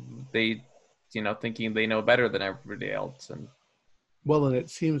age-old, thinking they know better than everybody else. And it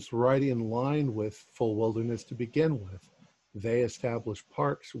seems right in line with full wilderness to begin with. They establish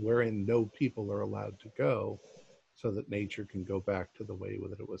parks wherein no people are allowed to go so that nature can go back to the way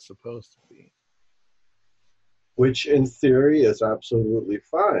that it was supposed to be. Which in theory is absolutely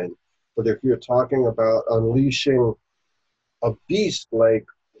fine. But if you're talking about unleashing a beast like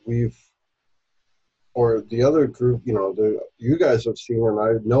or the other group, you guys have seen and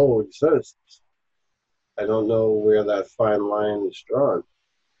I know exists, I don't know where that fine line is drawn.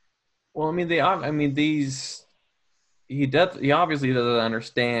 well, he obviously doesn't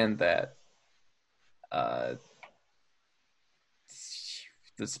understand that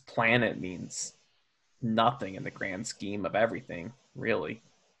this planet means nothing in the grand scheme of everything, really.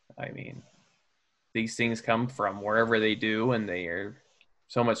 I mean, these things come from wherever they do, and they are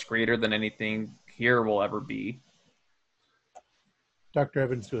so much greater than anything here will ever be. Dr.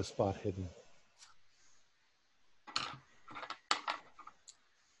 Evans, do a spot hidden.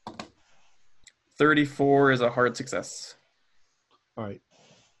 34 is a hard success. All right.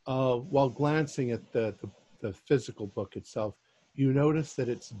 While glancing at the physical book itself, you notice that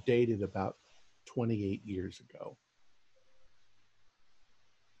it's dated about 28 years ago.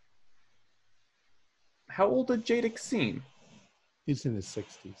 How old did Jadek seem? He's in his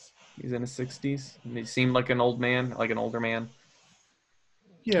 60s. He's in his 60s. He seemed like an old man, like an older man.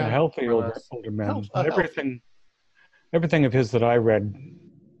 Yeah. A healthy More or older less. man. Everything of his that I read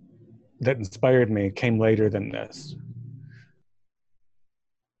that inspired me came later than this.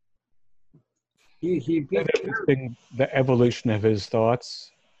 He beat It's been the evolution of his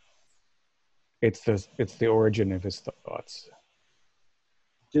thoughts. It's the origin of his thoughts.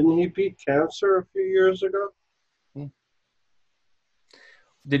 Didn't he beat cancer a few years ago?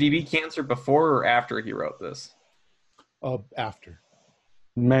 Did he beat cancer before or after he wrote this? After.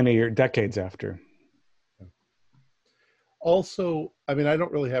 Many decades after. Also, I mean, I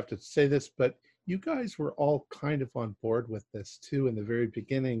don't really have to say this, but you guys were all kind of on board with this too in the very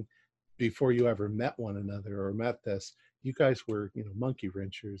beginning, before you ever met one another or met this. You guys were, monkey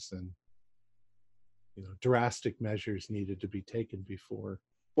wrenchers, and drastic measures needed to be taken before.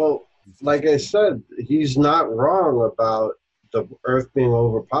 Well, like I said, he's not wrong about the Earth being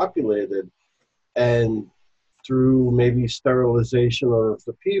overpopulated, and through maybe sterilization of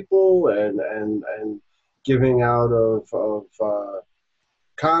the people and giving out of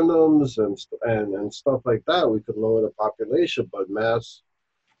condoms and stuff like that, we could lower the population. But mass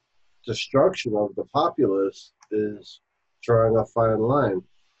destruction of the populace is drawing a fine line.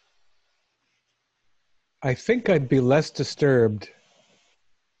 I think I'd be less disturbed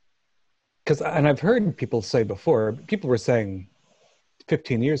and I've heard people say before, people were saying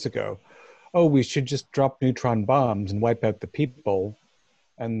 15 years ago, oh, we should just drop neutron bombs and wipe out the people,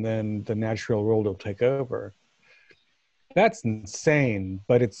 and then the natural world will take over. That's insane,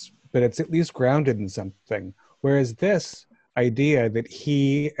 but it's at least grounded in something. Whereas this idea that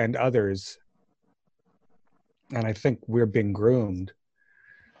he and others, and I think we're being groomed,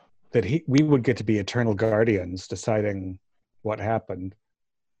 that we would get to be eternal guardians deciding what happened,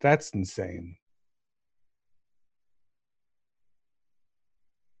 that's insane.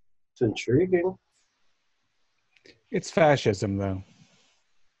 It's intriguing. It's fascism, though.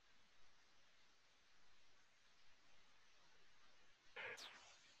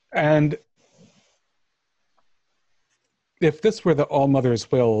 And if this were the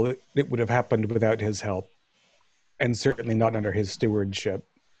All-Mother's will, it would have happened without his help, and certainly not under his stewardship.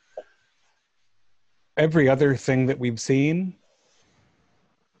 Every other thing that we've seen,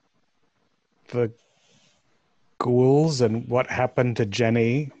 the ghouls and what happened to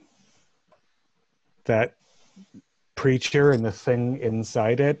Jenny, that preacher and the thing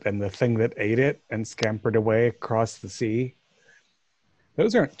inside it and the thing that ate it and scampered away across the sea,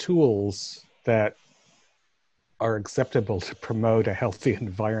 those aren't tools that are acceptable to promote a healthy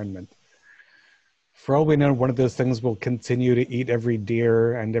environment. For all we know, one of those things will continue to eat every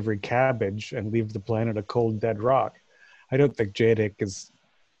deer and every cabbage and leave the planet a cold, dead rock. I don't think Jadek is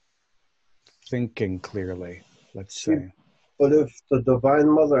thinking clearly, let's say. But if the Divine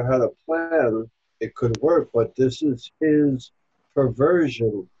Mother had a plan, it could work. But this is his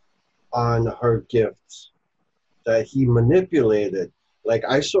perversion on her gifts that he manipulated. Like,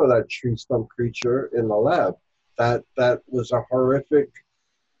 I saw that tree stump creature in the lab. That was a horrific,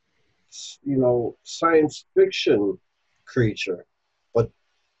 science fiction creature, but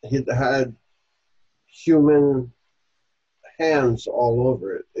it had human hands all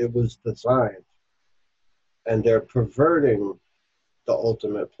over it. It was designed, and they're perverting the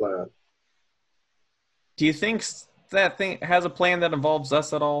ultimate plan. Do you think that thing has a plan that involves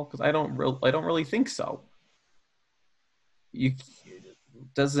us at all? Because I don't really think so. We're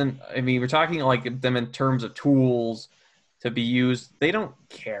talking like them in terms of tools to be used. They don't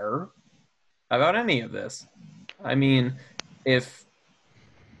care about any of this. I mean, if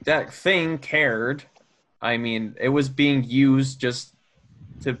that thing cared, it was being used just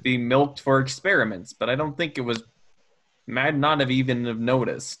to be milked for experiments, but I don't think it was might not have even have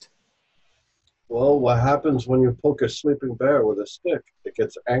noticed. Well, what happens when you poke a sleeping bear with a stick? It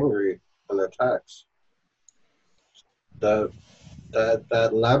gets angry and attacks. That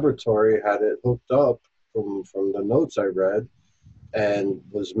laboratory had it hooked up from the notes I read and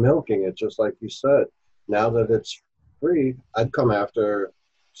was milking it, just like you said. Now that it's free, I'd come after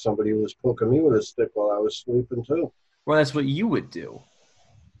somebody was poking me with a stick while I was sleeping too. Well, that's what you would do.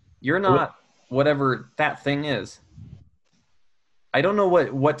 You're not whatever that thing is. I don't know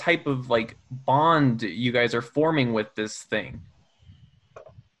what type of like bond you guys are forming with this thing.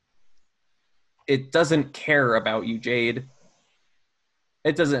 It doesn't care about you, Jade.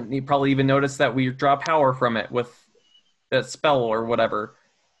 It doesn't. You probably even notice that we draw power from it with that spell or whatever.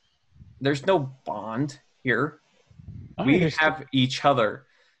 There's no bond here. We have each other.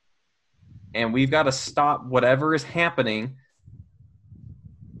 And we've got to stop whatever is happening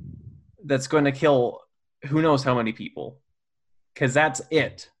that's going to kill who knows how many people. Because that's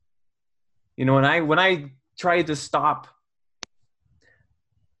it. You know, when I tried to stop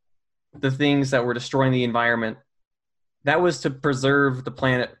the things that were destroying the environment, that was to preserve the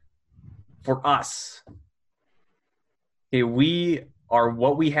planet for us. Okay, we are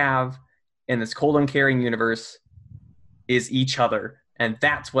what we have in this cold, uncaring universe is each other. And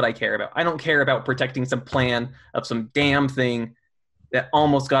that's what I care about. I don't care about protecting some plan of some damn thing that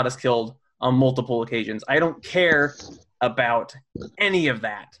almost got us killed on multiple occasions. I don't care about any of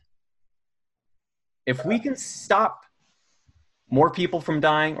that. If we can stop more people from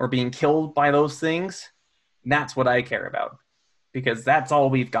dying or being killed by those things, that's what I care about. Because that's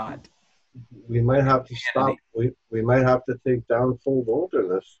all we've got. We might have to stop. We might have to take down full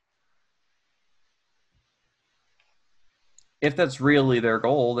wilderness. If that's really their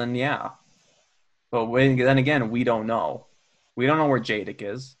goal, then yeah. But then again, we don't know. We don't know where Jadic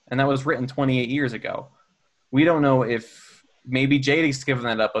is. And that was written 28 years ago. We don't know if maybe Jadic's given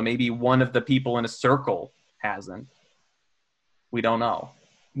that up, but maybe one of the people in a circle hasn't. We don't know.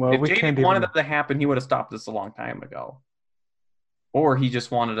 Well, if Jadic wanted that to happen, he would have stopped this a long time ago. Or he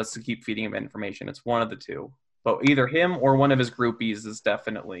just wanted us to keep feeding him information. It's one of the two. But either him or one of his groupies is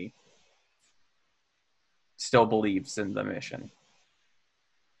definitely still believes in the mission.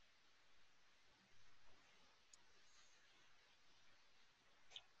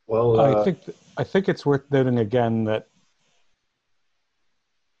 Well, I think it's worth noting again that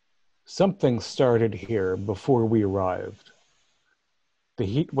something started here before we arrived. The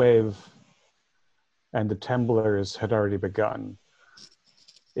heat wave and the Temblars had already begun.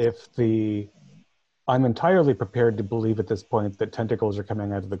 I'm entirely prepared to believe at this point that tentacles are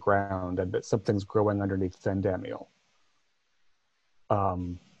coming out of the ground and that something's growing underneath Sandamiel.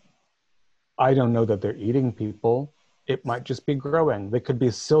 I don't know that they're eating people. It might just be growing. They could be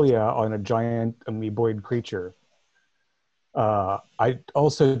cilia on a giant amoeboid creature. I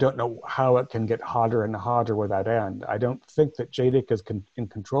also don't know how it can get hotter and hotter without end. I don't think that Jadic is in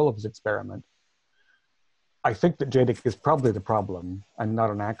control of his experiment. I think that Jadic is probably the problem and not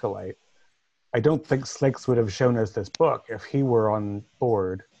an acolyte. I don't think Slakes would have shown us this book if he were on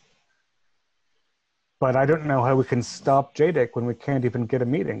board. But I don't know how we can stop Jadic when we can't even get a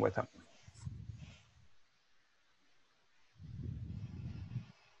meeting with him.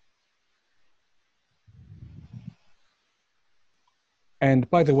 And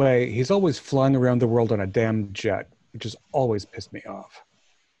by the way, he's always flying around the world on a damn jet, which has always pissed me off.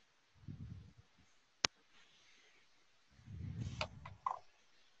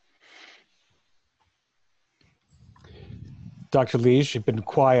 Dr. Leash, you've been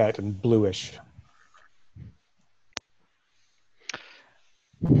quiet and bluish.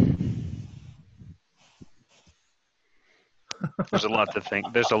 There's a lot to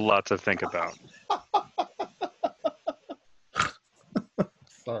think. There's a lot to think about.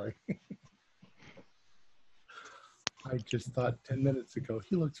 Sorry. I just thought 10 minutes ago,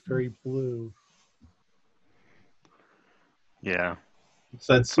 he looks very blue. Yeah. It's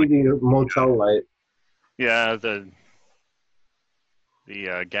that seedy motel light. Yeah, the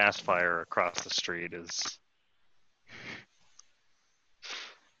gas fire across the street is.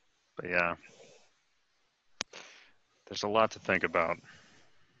 But yeah, there's a lot to think about.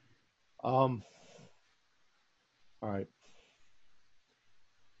 All right.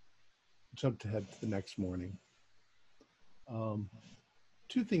 Jumped ahead to the next morning.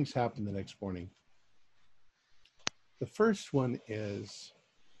 Two things happened the next morning. The first one is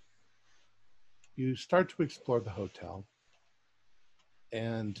you start to explore the hotel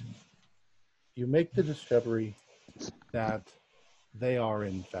and you make the discovery that they are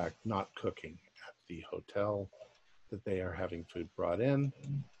in fact not cooking at the hotel, that they are having food brought in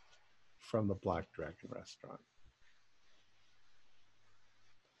from the Black Dragon restaurant,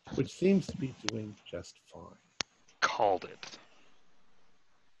 which seems to be doing just fine. Called it.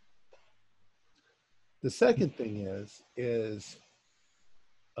 The second thing is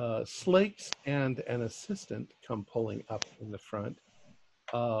Slakes and an assistant come pulling up in the front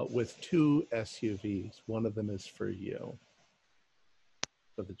with two SUVs. One of them is for you.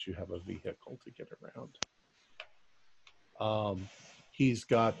 so that you have a vehicle to get around. He's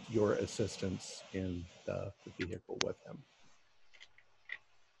got your assistance in the vehicle with him.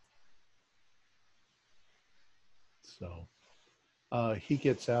 So he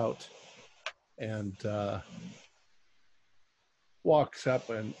gets out and walks up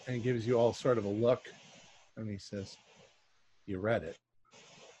and gives you all sort of a look, and he says, "You read it."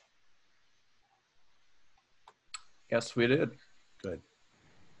 Yes, we did. Good.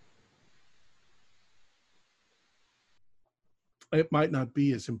 It might not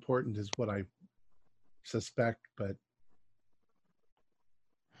be as important as what I suspect, but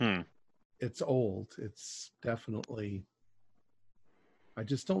it's old. It's definitely, I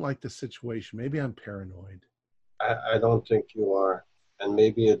just don't like the situation. Maybe I'm paranoid. I don't think you are. And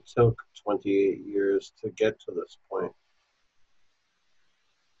maybe it took 28 years to get to this point.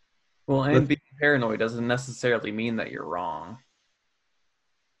 Well, and being paranoid doesn't necessarily mean that you're wrong.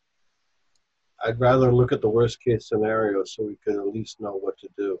 I'd rather look at the worst case scenario so we could at least know what to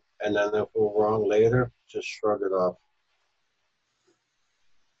do. And then if we're wrong later, just shrug it off.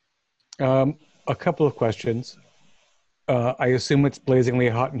 A couple of questions. I assume it's blazingly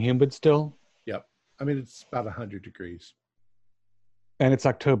hot and humid still? Yep. I mean, it's about 100 degrees. And it's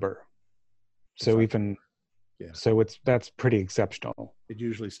October. So It's even, yeah. So that's pretty exceptional. It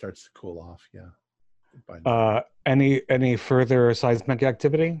usually starts to cool off, yeah. Any further seismic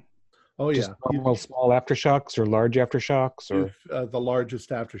activity? Oh, Just yeah. normal small aftershocks or large aftershocks? Or the largest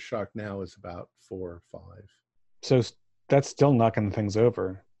aftershock now is about 4 or 5. So that's still knocking things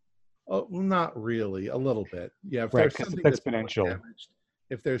over. Oh, well, not really. A little bit. Yeah. If Right, there's 'cause something it's that's really exponential. damaged,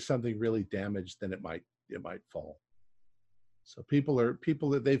 if there's something really damaged, then it might fall. So people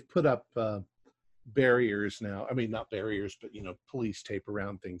that they've put up barriers now. I mean, not barriers, but police tape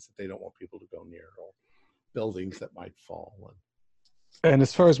around things that they don't want people to go near, or buildings that might fall. And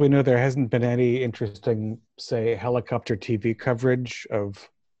as far as we know, there hasn't been any interesting, say, helicopter TV coverage of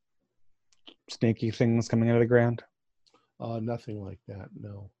snaky things coming out of the ground. Nothing like that.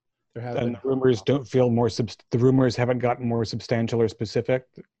 No, there has And been. the rumors don't feel the rumors haven't gotten more substantial or specific.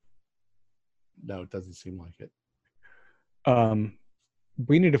 No, it doesn't seem like it.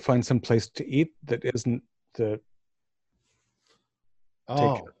 We need to find some place to eat that isn't the.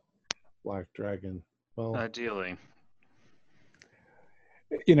 Black Dragon. Well, Ideally.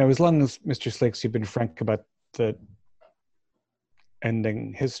 As long as Mr. Slakes, you've been frank about the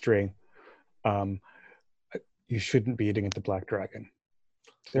ending history, you shouldn't be eating at the Black Dragon.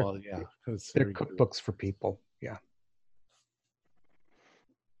 They're cookbooks for people. Yeah.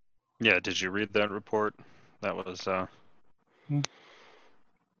 Yeah. Did you read that report? That was.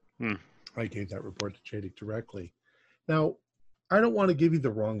 I gave that report to Chadic directly. Now, I don't want to give you the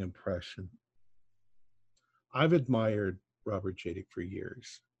wrong impression. I've admired Robert Chadic for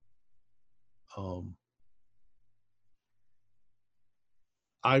years.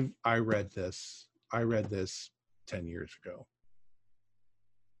 I read this 10 years ago,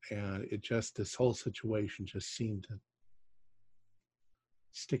 and this whole situation just seemed to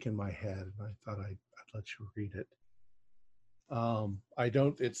stick in my head, and I thought I'd let you read it.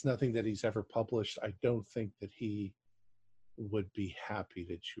 It's nothing that he's ever published. I don't think that he would be happy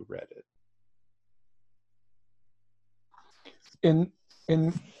that you read it. In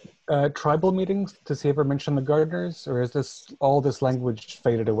tribal meetings, does he ever mention the gardeners, or is all this language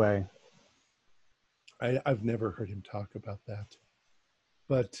faded away? I've never heard him talk about that,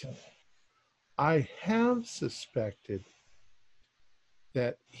 but I have suspected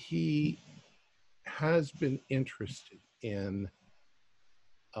that he has been interested in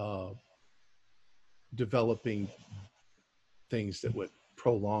developing things that would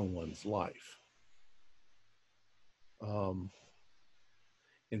prolong one's life.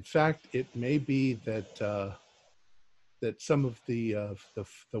 In fact, it may be that that some of the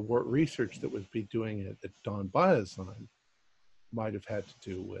research that was be doing at Don Biazon might have had to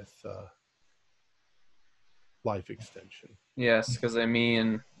do with life extension. Yes, because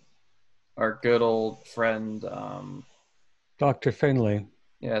our good old friend, Dr. Finley.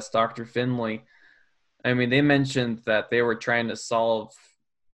 Yes, Dr. Finley. They mentioned that they were trying to solve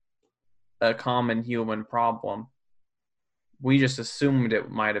a common human problem. We just assumed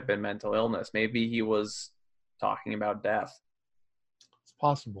it might have been mental illness. Maybe he was talking about death. It's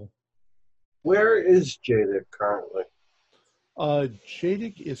possible. Where is Chadic currently?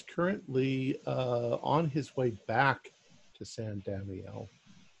 Chadic is currently on his way back to San Damiel.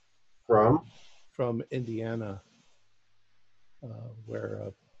 From Indiana,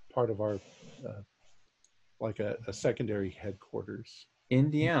 where part of our like a secondary headquarters.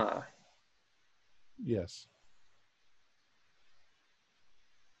 Indiana. Yes.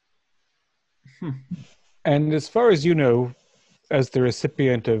 And as far as you know, as the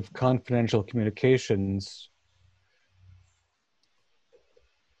recipient of confidential communications,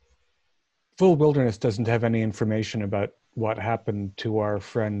 Full Wilderness doesn't have any information about what happened to our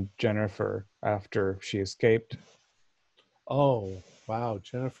friend Jennifer after she escaped. Oh, wow,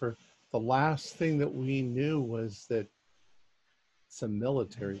 Jennifer. The last thing that we knew was that some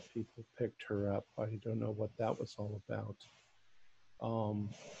military people picked her up. I don't know what that was all about.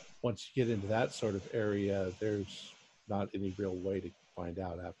 Once you get into that sort of area, there's not any real way to find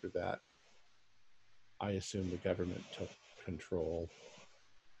out after that. I assume the government took control.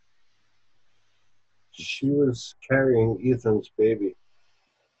 She was carrying Ethan's baby.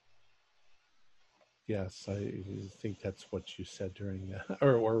 Yes, I think that's what you said during that,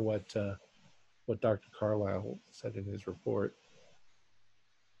 or what Dr. Carlisle said in his report.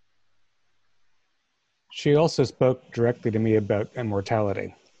 She also spoke directly to me about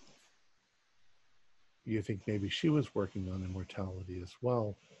immortality. You think maybe she was working on immortality as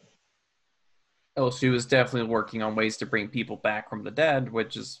well? Oh, she was definitely working on ways to bring people back from the dead,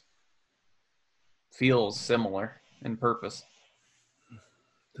 which feels similar in purpose.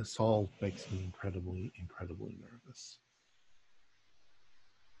 This all makes me incredibly, incredibly nervous.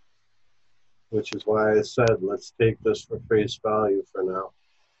 Which is why I said, let's take this for face value for now.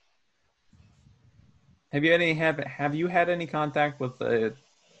 Have you had any contact with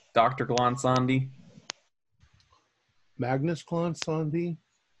Dr. Glonsandi? Magnus Glonsandi?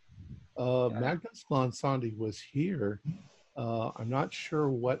 Yeah. Magnus Glonsandi was here. I'm not sure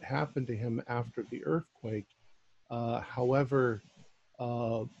what happened to him after the earthquake. However,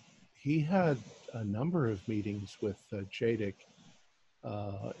 he had a number of meetings with Jadic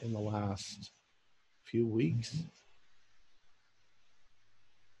in the last few weeks.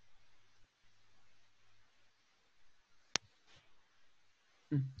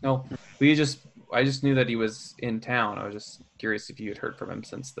 No, I just knew that he was in town. I was just curious if you had heard from him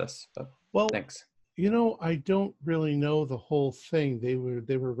since this. But Well, thanks. you know, I don't really know the whole thing. They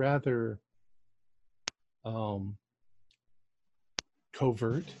were rather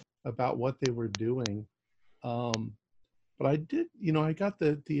covert about what they were doing. But I did, you know, I got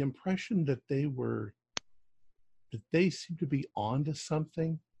the impression that they seemed to be onto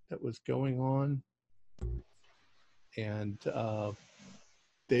something that was going on, and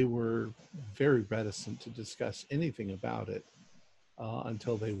they were very reticent to discuss anything about it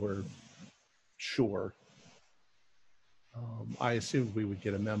until they were sure. I assumed we would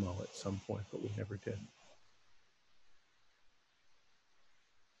get a memo at some point, but we never did.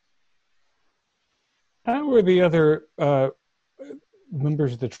 How were the other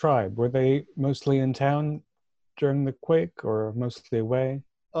members of the tribe? Were they mostly in town during the quake or mostly away?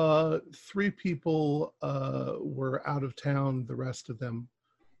 3 people were out of town. The rest of them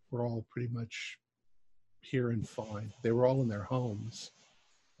were all pretty much here and fine. They were all in their homes.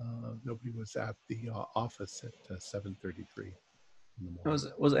 Nobody was at the office at 7:33 in the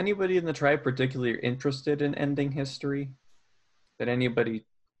morning. Was anybody in the tribe particularly interested in ending history? Did anybody?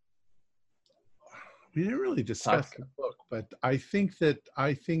 We didn't really discuss the book, but I think that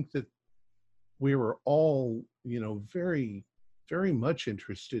we were all, you know, very, very much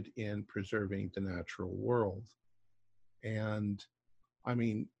interested in preserving the natural world. And I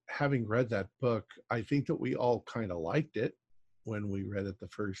mean, having read that book, I think that we all kind of liked it when we read it the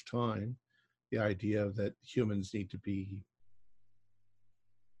first time. The idea that humans need to be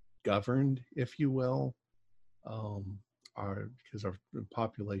governed, if you will, because our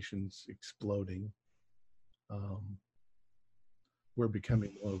population's exploding. We're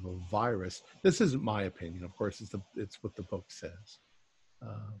becoming more of a virus. This isn't my opinion, of course. It's what the book says.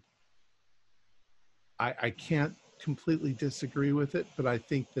 I can't completely disagree with it, but I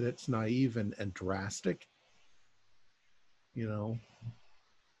think that it's naive and drastic. You know,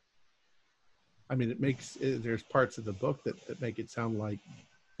 I mean, there's parts of the book that make it sound like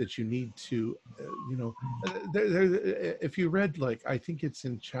that you need to, you know, if you read, like, I think it's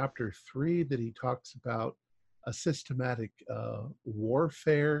in chapter 3 that he talks about a systematic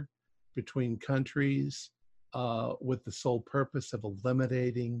warfare between countries with the sole purpose of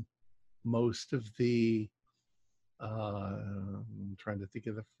eliminating most of the, I'm trying to think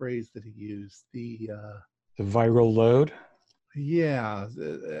of the phrase that he used, the viral load? Yeah,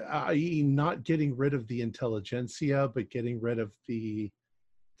 i.e. not getting rid of the intelligentsia, but getting rid of the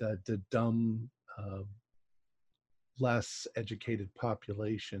dumb, less educated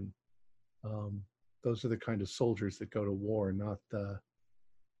population. Those are the kind of soldiers that go to war, not the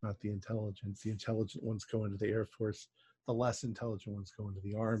intelligence. The intelligent ones go into the Air Force. The less intelligent ones go into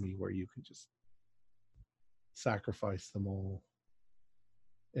the Army, where you can just sacrifice them all.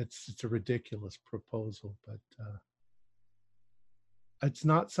 It's a ridiculous proposal, but it's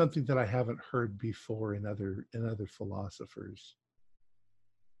not something that I haven't heard before in other philosophers.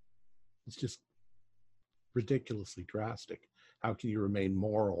 It's just ridiculously drastic. How can you remain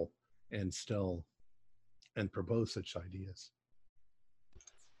moral and still and propose such ideas?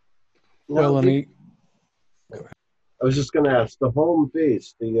 Well, Now, let me. I was just going to ask, the home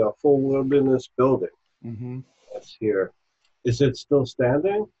base, the full wilderness building Mm-hmm. that's here, is it still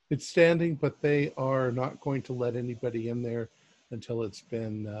standing? It's standing, but they are not going to let anybody in there until it's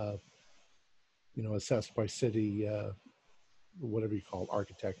been, assessed by city, whatever you call it,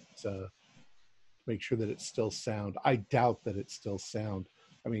 architects, make sure that it's still sound. I doubt that it's still sound.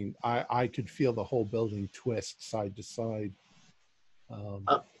 I mean, I could feel the whole building twist side to side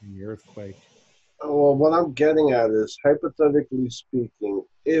in the earthquake. Well, what I'm getting at is, hypothetically speaking,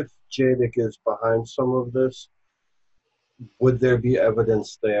 if Jadic is behind some of this, would there be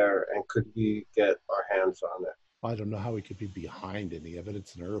evidence there, and could we get our hands on it? I don't know how we could be behind any of it.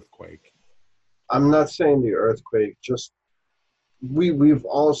 It's an earthquake. I'm not saying the earthquake, just we've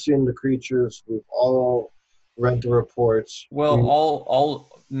all seen the creatures, we've all read the reports. Well,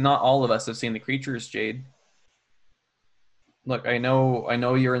 not all of us have seen the creatures, Jade. Look, I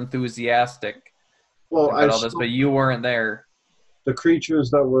know you're enthusiastic about all this, but you weren't there. The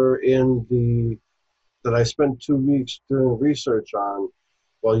creatures that were that I spent 2 weeks doing research on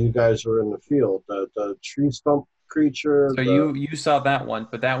while you guys were in the field, the tree stump creature. So you saw that one,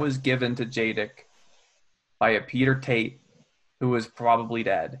 but that was given to Jadic by a Peter Tate, who was probably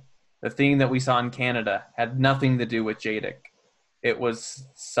dead. The thing that we saw in Canada had nothing to do with Jadic. It was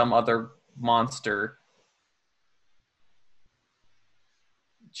some other monster.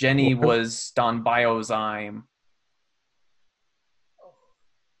 Jenny was Don Biozyme.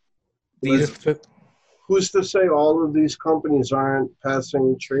 Who's to say all of these companies aren't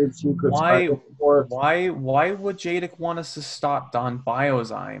passing trade secrets back and forth? Why would Jadic want us to stop Don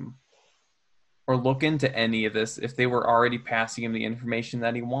Biozyme or look into any of this if they were already passing him the information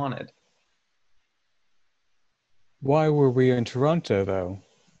that he wanted? Why were we in Toronto, though?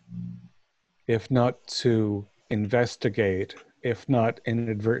 If not to investigate, if not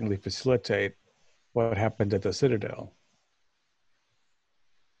inadvertently facilitate what happened at the Citadel?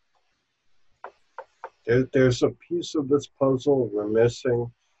 There's a piece of this puzzle we're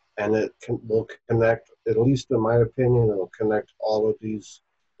missing, and will connect, at least in my opinion, it'll connect all of these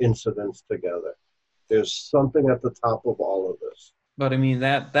incidents together. There's something at the top of all of this. But I mean,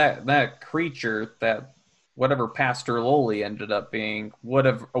 that creature, that whatever Pastor Lowly ended up being, would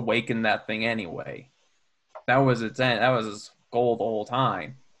have awakened that thing anyway. That was its end. That was its goal the whole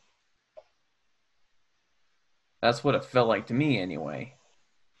time. That's what it felt like to me anyway.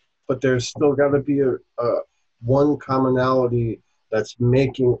 But there's still got to be a one commonality that's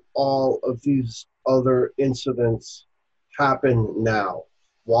making all of these other incidents happen now.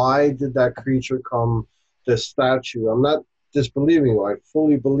 Why did that creature come, this statue? I'm not disbelieving you. I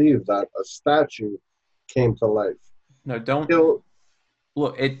fully believe that a statue came to life. No, don't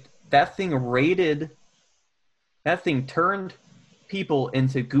look. That thing turned people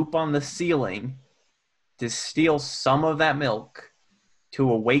into goop on the ceiling to steal some of that milk to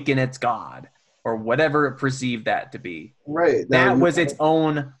awaken its god, or whatever it perceived that to be. Right. That was its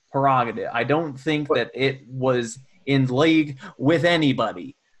own prerogative. I don't think that it was in league with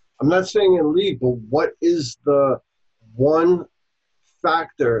anybody. I'm not saying in league, but what is the one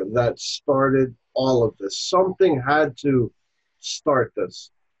factor that started all of this? Something had to start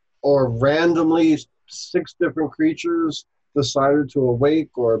this. Or randomly 6 different creatures decided to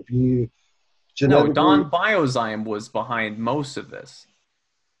awake or be genetically... No, Don Biozyme was behind most of this.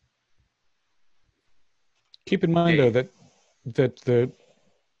 Keep in mind, though, that the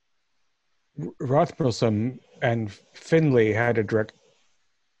Rothmilsum and Finley had a direct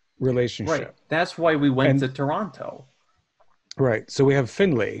relationship. Right. That's why we went to Toronto. Right. So we have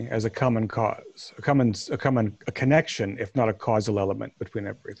Finley as a common cause, a connection, if not a causal element between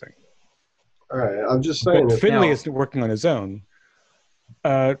everything. All right. I'm just saying. But Finley isn't working on his own.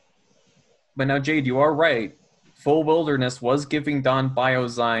 But now, Jade, you are right. Full Wilderness was giving Don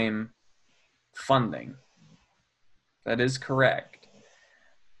Biozyme funding. That is correct.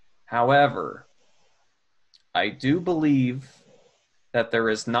 However, I do believe that there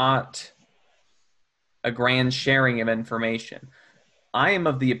is not a grand sharing of information. I am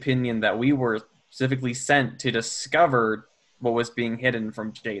of the opinion that we were specifically sent to discover what was being hidden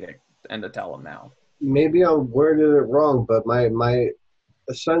from Jadic and to tell him now. Maybe I worded it wrong, but my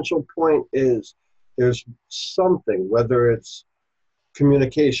essential point is there's something, whether it's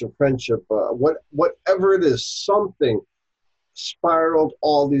communication, friendship, whatever it is, something spiraled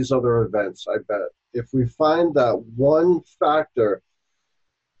all these other events, I bet. If we find that one factor,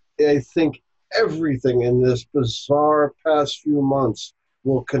 I think everything in this bizarre past few months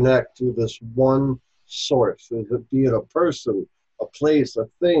will connect to this one source. Be it a person, a place, a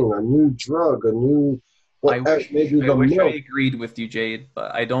thing, a new drug, a new maybe I the wish I milk. agreed with you, Jade,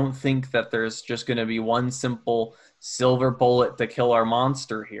 but I don't think that there's just going to be one simple silver bullet to kill our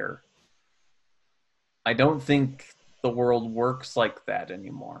monster here. I don't think the world works like that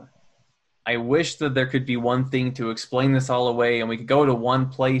anymore. I wish that there could be one thing to explain this all away and we could go to one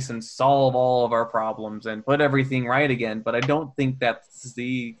place and solve all of our problems and put everything right again, but I don't think that's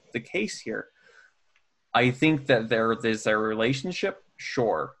the case here. I think that there is a relationship,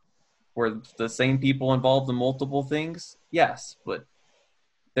 sure. Were the same people involved in multiple things? Yes, but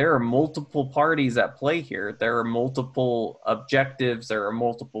there are multiple parties at play here. There are multiple objectives. There are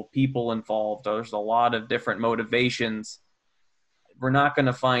multiple people involved. There's a lot of different motivations. We're not going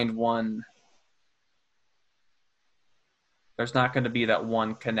to find one. There's not going to be that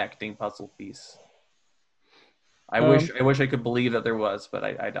one connecting puzzle piece. I wish I could believe that there was, but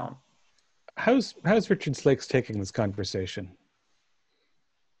I don't. How's Richard Slakes taking this conversation?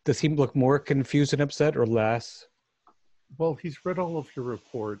 Does he look more confused and upset or less? Well, he's read all of your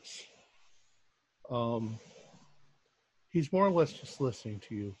reports. He's more or less just listening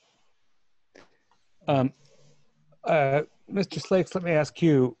to you. Mr. Slakes, let me ask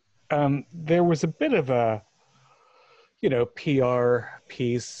you, there was a bit of a, PR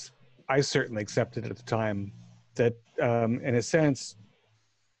piece, I certainly accepted at the time, that in a sense,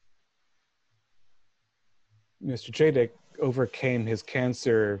 Mr. Jadek overcame his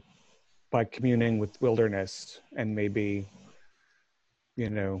cancer by communing with wilderness and maybe,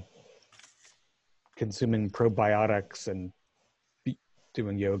 consuming probiotics and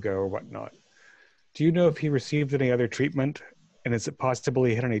doing yoga or whatnot. Do you know if he received any other treatment? And is it possible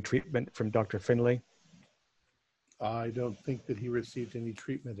he had any treatment from Dr. Finley? I don't think that he received any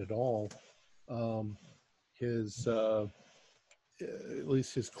treatment at all. At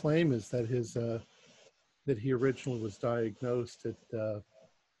least his claim is that that he originally was diagnosed at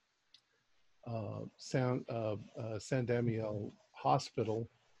San Damiel Hospital,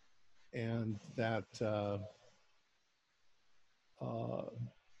 and that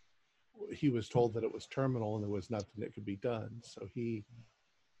he was told that it was terminal and there was nothing that could be done. So he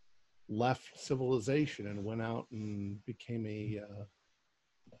left civilization and went out and became a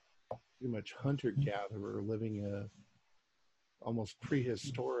pretty much hunter-gatherer, living a almost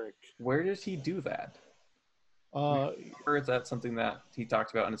prehistoric. Where does he do that? Or is that something that he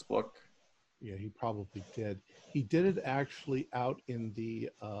talked about in his book? Yeah, he probably did. He did it actually out in the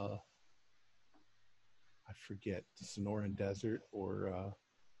I forget, Sonoran Desert or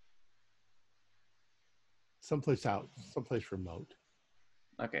someplace remote.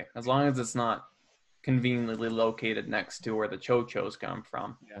 Okay, as long as it's not conveniently located next to where the Cho-Chos come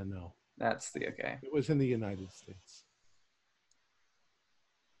from. Yeah, no. That's the okay. It was in the United States.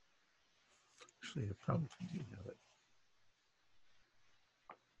 Actually, I probably do know it.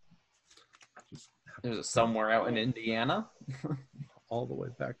 There's somewhere out in Indiana. All the way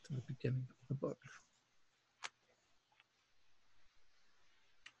back to the beginning of the book.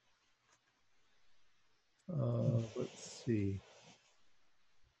 Let's see.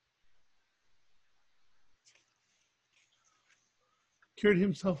 Cured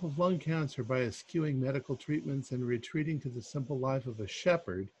himself of lung cancer by eschewing medical treatments and retreating to the simple life of a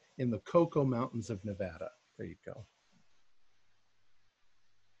shepherd in the Cocoa Mountains of Nevada. There you go.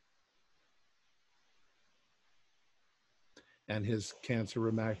 And his cancer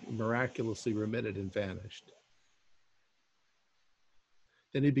miraculously remitted and vanished.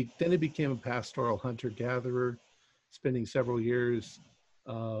 Then he became a pastoral hunter-gatherer, spending several years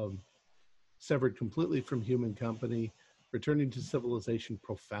severed completely from human company, returning to civilization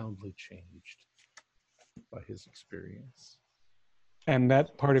profoundly changed by his experience. And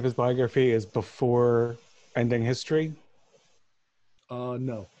that part of his biography is before ending history?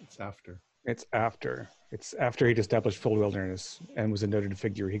 No, it's after. It's after. It's after he'd established full wilderness and was a noted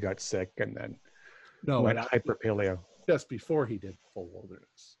figure. He got sick and then went hyper paleo. Just before he did full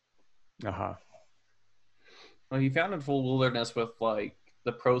wilderness. Uh-huh. Well, he founded full wilderness with like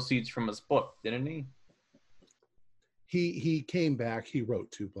the proceeds from his book, didn't he? He came back. He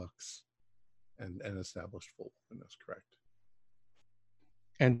wrote 2 books and established full wilderness. Correct.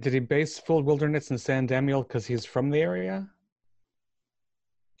 And did he base full wilderness in San Damiel because he's from the area?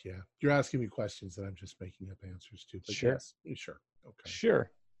 Yeah, you're asking me questions that I'm just making up answers to. But sure. Yes, sure. Okay.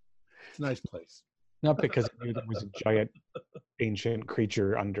 Sure. It's a nice place. Not because he knew there was a giant ancient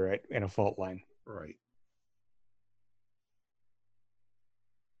creature under it in a fault line. Right.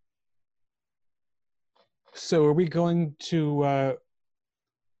 So are we going to?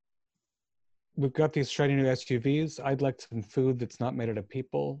 We've got these shiny new SUVs. I'd like some food that's not made out of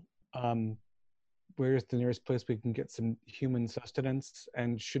people. Where's the nearest place we can get some human sustenance?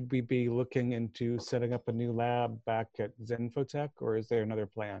 And should we be looking into setting up a new lab back at Zenfotech, or is there another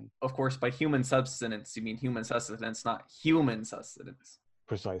plan? Of course, by human sustenance, you mean human sustenance, not human sustenance.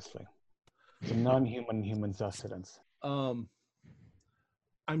 Precisely. So non-human human sustenance. I'm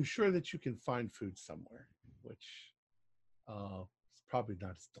sure that you can find food somewhere, which is probably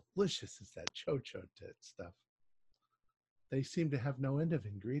not as delicious as that chocho tit stuff. They seem to have no end of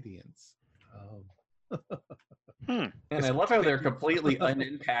ingredients. And I love how they're completely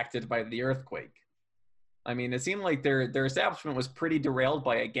unimpacted by the earthquake. I mean, it seemed like their establishment was pretty derailed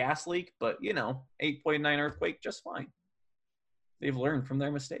by a gas leak, but 8.9 earthquake, just fine. They've learned from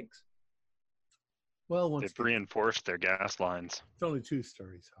their mistakes. Well, They've reinforced their gas lines. It's only 2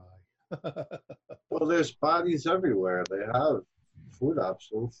 stories high. Well, there's bodies everywhere. They have food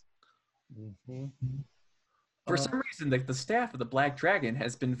options. Mm-hmm. For some reason, the staff of the Black Dragon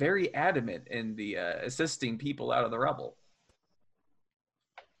has been very adamant in the assisting people out of the rubble.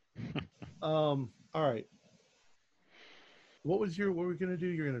 All right. What were we going to do?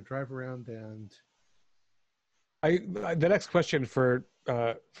 You're going to drive around and... The next question for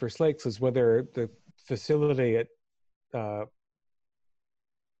Slakes is whether the facility at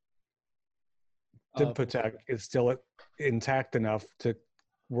Zenfotech is still intact enough to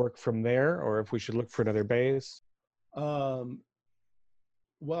work from there, or if we should look for another base. Well,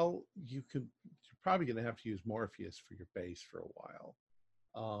 you're probably going to have to use Morpheus for your base for a while.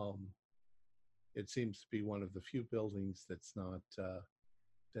 It seems to be one of the few buildings that's not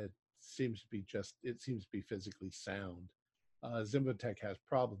that seems to be physically sound. Zenfotech has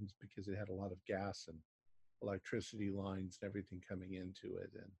problems because it had a lot of gas and electricity lines and everything coming into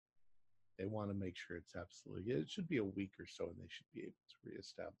it, and they want to make sure it's absolutely. It should be a week or so, and they should be able to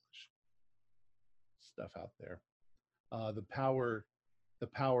reestablish stuff out there. The power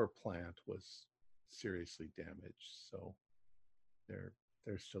plant was seriously damaged, so they're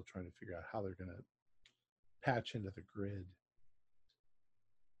still trying to figure out how they're going to patch into the grid.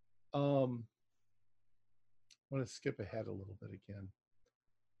 I want to skip ahead a little bit again.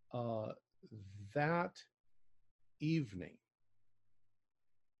 That evening,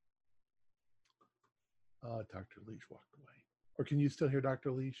 Dr. Leash walked away. Or can you still hear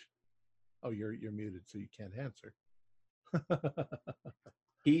Dr. Leash? Oh, you're muted, so you can't answer.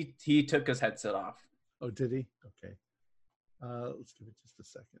 He took his headset off. Oh, did he? Okay. Let's give it just a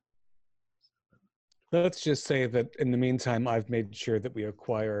second. Let's just say that in the meantime, I've made sure that we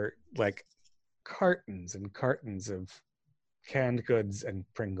acquire like cartons and cartons of canned goods and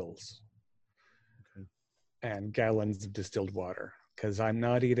Pringles. Okay. And gallons of distilled water, because I'm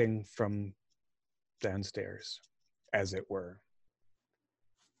not eating from downstairs, as it were.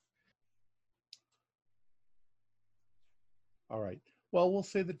 All right. Well, we'll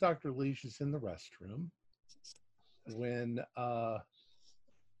say that Dr. Leash is in the restroom when a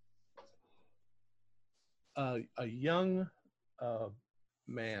young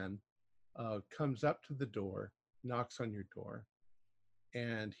man comes up to the door, knocks on your door,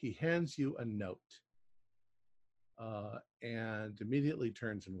 and he hands you a note and immediately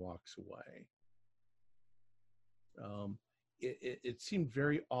turns and walks away. It seemed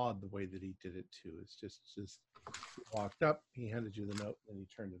very odd the way that he did it too. It's just he walked up, he handed you the note, and he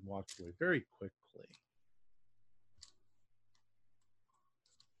turned and walked away very quickly.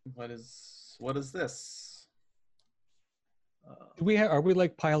 What is this? Are we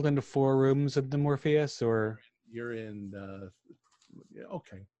like piled into 4 rooms in the Morpheus, or you're in? Yeah,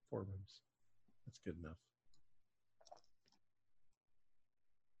 okay, 4 rooms. That's good enough.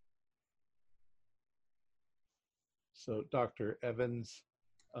 So, Dr. Evans,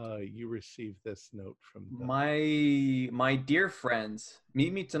 you received this note from my dear friends.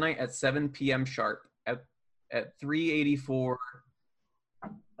 Meet me tonight at 7 p.m. sharp at 384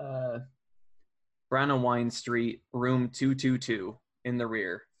 Brandywine Street, room 222 in the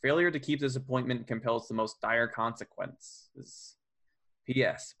rear. Failure to keep this appointment compels the most dire consequences.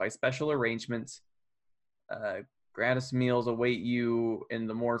 P.S. By special arrangements, gratis meals await you in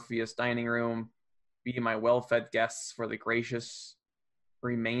the Morpheus dining room. Be my well-fed guests for the gracious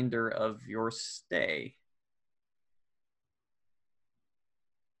remainder of your stay.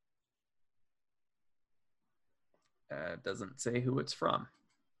 Doesn't say who it's from.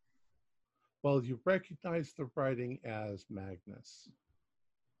 Well, you recognize the writing as Magnus.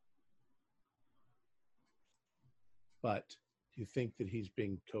 But you think that he's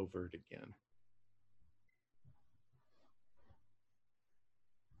being covert again.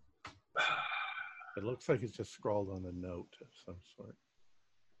 It looks like it's just scrawled on a note of some sort.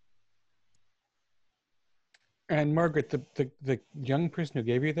 And Margaret, the young person who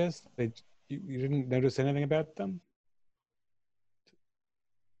gave you this, you didn't notice anything about them?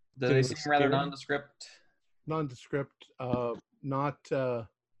 Do Did they it seem look rather scary? nondescript? Nondescript,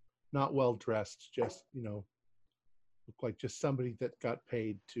 not well dressed. Just look like just somebody that got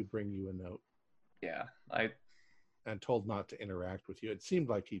paid to bring you a note Yeah, and told not to interact with you. It seemed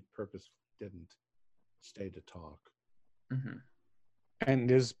like he purposely didn't stay to talk. Mm-hmm.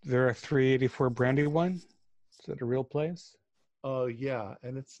 And is there a 384 Brandywine? Is that a real place? Yeah,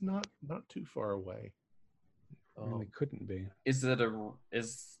 and it's not too far away. Really couldn't be. Is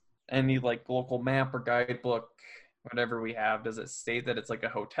any like local map or guidebook, whatever we have, does it state that it's like a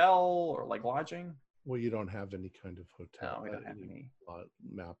hotel or like lodging? Well, you don't have any kind of hotel. No, we don't have any.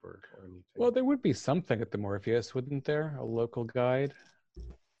 Map or anything. Well, there would be something at the Morpheus, wouldn't there? A local guide.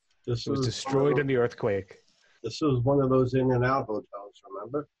 This It was is destroyed in the earthquake. This is one of those in and out hotels,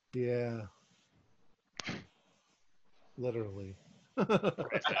 remember? Yeah. Literally. I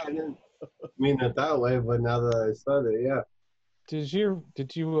didn't mean it that way, but now that I said it, yeah. Did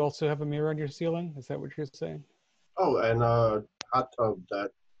you also have a mirror on your ceiling? Is that what you're saying? Oh, and a hot tub that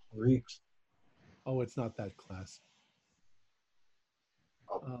reeks. Oh, it's not that classy.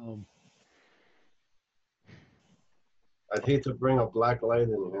 Oh. I'd hate to bring a black light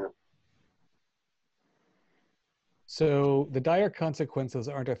in here. So the dire consequences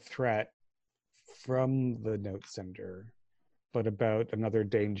aren't a threat from the note sender, but about another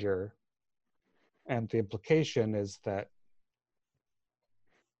danger. And the implication is that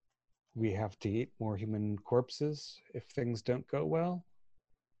we have to eat more human corpses if things don't go well.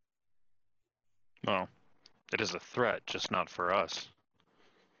 Well, it is a threat, just not for us.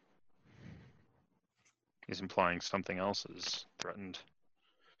 He's implying something else is threatened.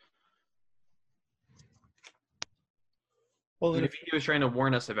 Well, Maybe he was trying to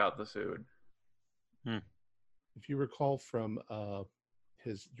warn us about the food. if you recall from your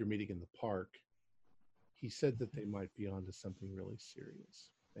meeting in the park, he said that they might be onto something really serious.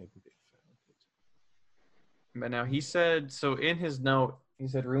 Maybe they found it. But now he said, so in his note, he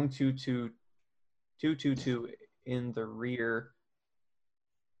said room 222 in the rear.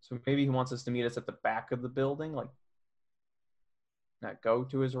 So maybe he wants us to meet us at the back of the building, like not go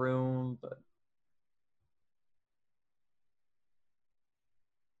to his room, but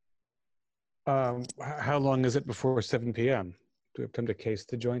How long is it before 7 p.m.? Do we have time to case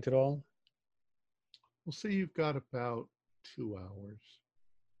the joint at all? We'll see. You've got about 2 hours.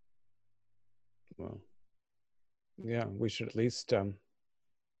 Well, yeah, we should at least, and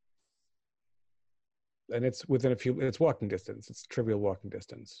it's within it's walking distance. It's trivial walking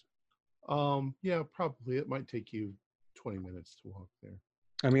distance. Yeah, probably. It might take you 20 minutes to walk there.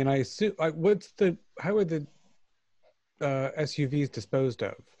 I mean, I assume, how are the SUVs disposed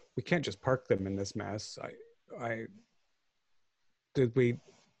of? We can't just park them in this mess. Did we?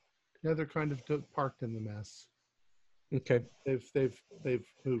 Yeah, they're kind of parked in the mess. Okay. They've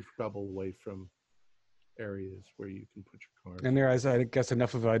moved rubble away from areas where you can put your cars. And there is, I guess,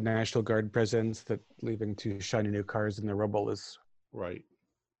 enough of a National Guard presence that leaving two shiny new cars in the rubble is right.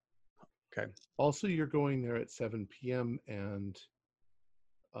 Okay. Also, you're going there at 7 p.m. and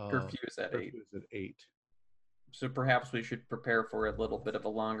curfew is at 8. Curfew is at 8. So perhaps we should prepare for a little bit of a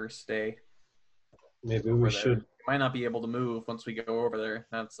longer stay. Maybe we should. We might not be able to move once we go over there.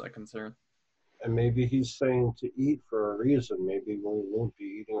 That's a concern. And maybe he's saying to eat for a reason. Maybe we won't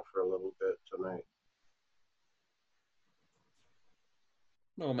be eating for a little bit tonight.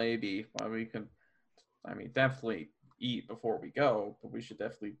 Well, maybe. Well, we can, definitely eat before we go, but we should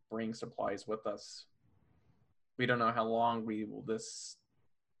definitely bring supplies with us. We don't know how long this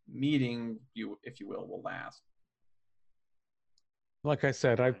meeting, if you will last. Like I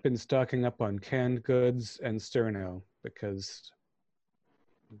said, I've been stocking up on canned goods and sterno because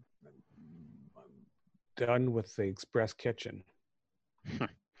I'm done with the express kitchen.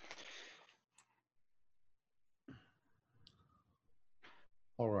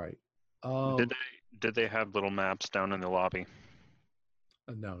 All right. Did they have little maps down in the lobby?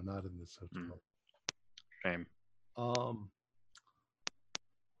 No, not in this hotel. Shame.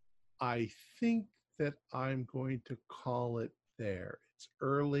 I think that I'm going to call it there. It's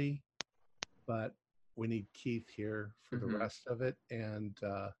early, but we need Keith here for the rest of it, and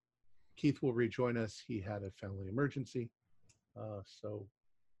Keith will rejoin us. He had a family emergency, so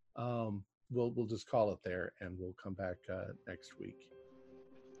we'll just call it there, and we'll come back next week.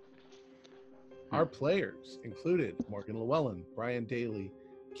 Our players included Morgan Llewellyn, Brian Daly,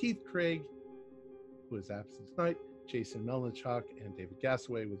 Keith Craig, who is absent tonight, Jason Melnichuk, and David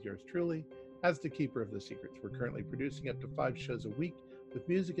Gassaway with yours truly, As the keeper of the secrets, we're currently producing up to 5 shows a week with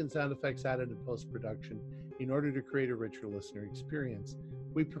music and sound effects added in post-production in order to create a richer listener experience.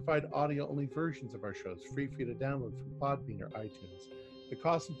 We provide audio-only versions of our shows, free for you to download from Podbean or iTunes. The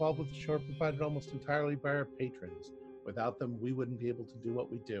costs involved with the show are provided almost entirely by our patrons. Without them, we wouldn't be able to do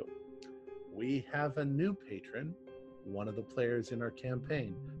what we do. We have a new patron, one of the players in our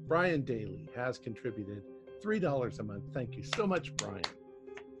campaign. Brian Daly has contributed $3 a month. Thank you so much, Brian.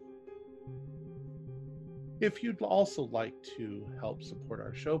 If you'd also like to help support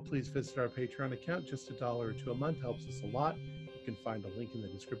our show, please visit our Patreon account. Just $1 or $2 a month helps us a lot. You can find a link in the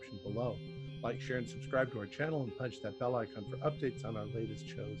description below. Like, share, and subscribe to our channel, and punch that bell icon for updates on our latest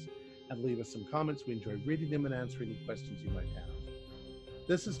shows. And leave us some comments. We enjoy reading them and answering any questions you might have.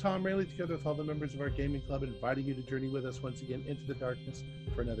 This is Tom Rayleigh, together with all the members of our gaming club, inviting you to journey with us once again into the darkness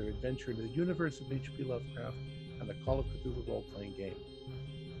for another adventure into the universe of H.P. Lovecraft and the Call of Cthulhu role-playing game.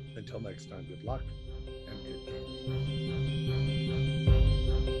 Until next time, good luck and good gaming.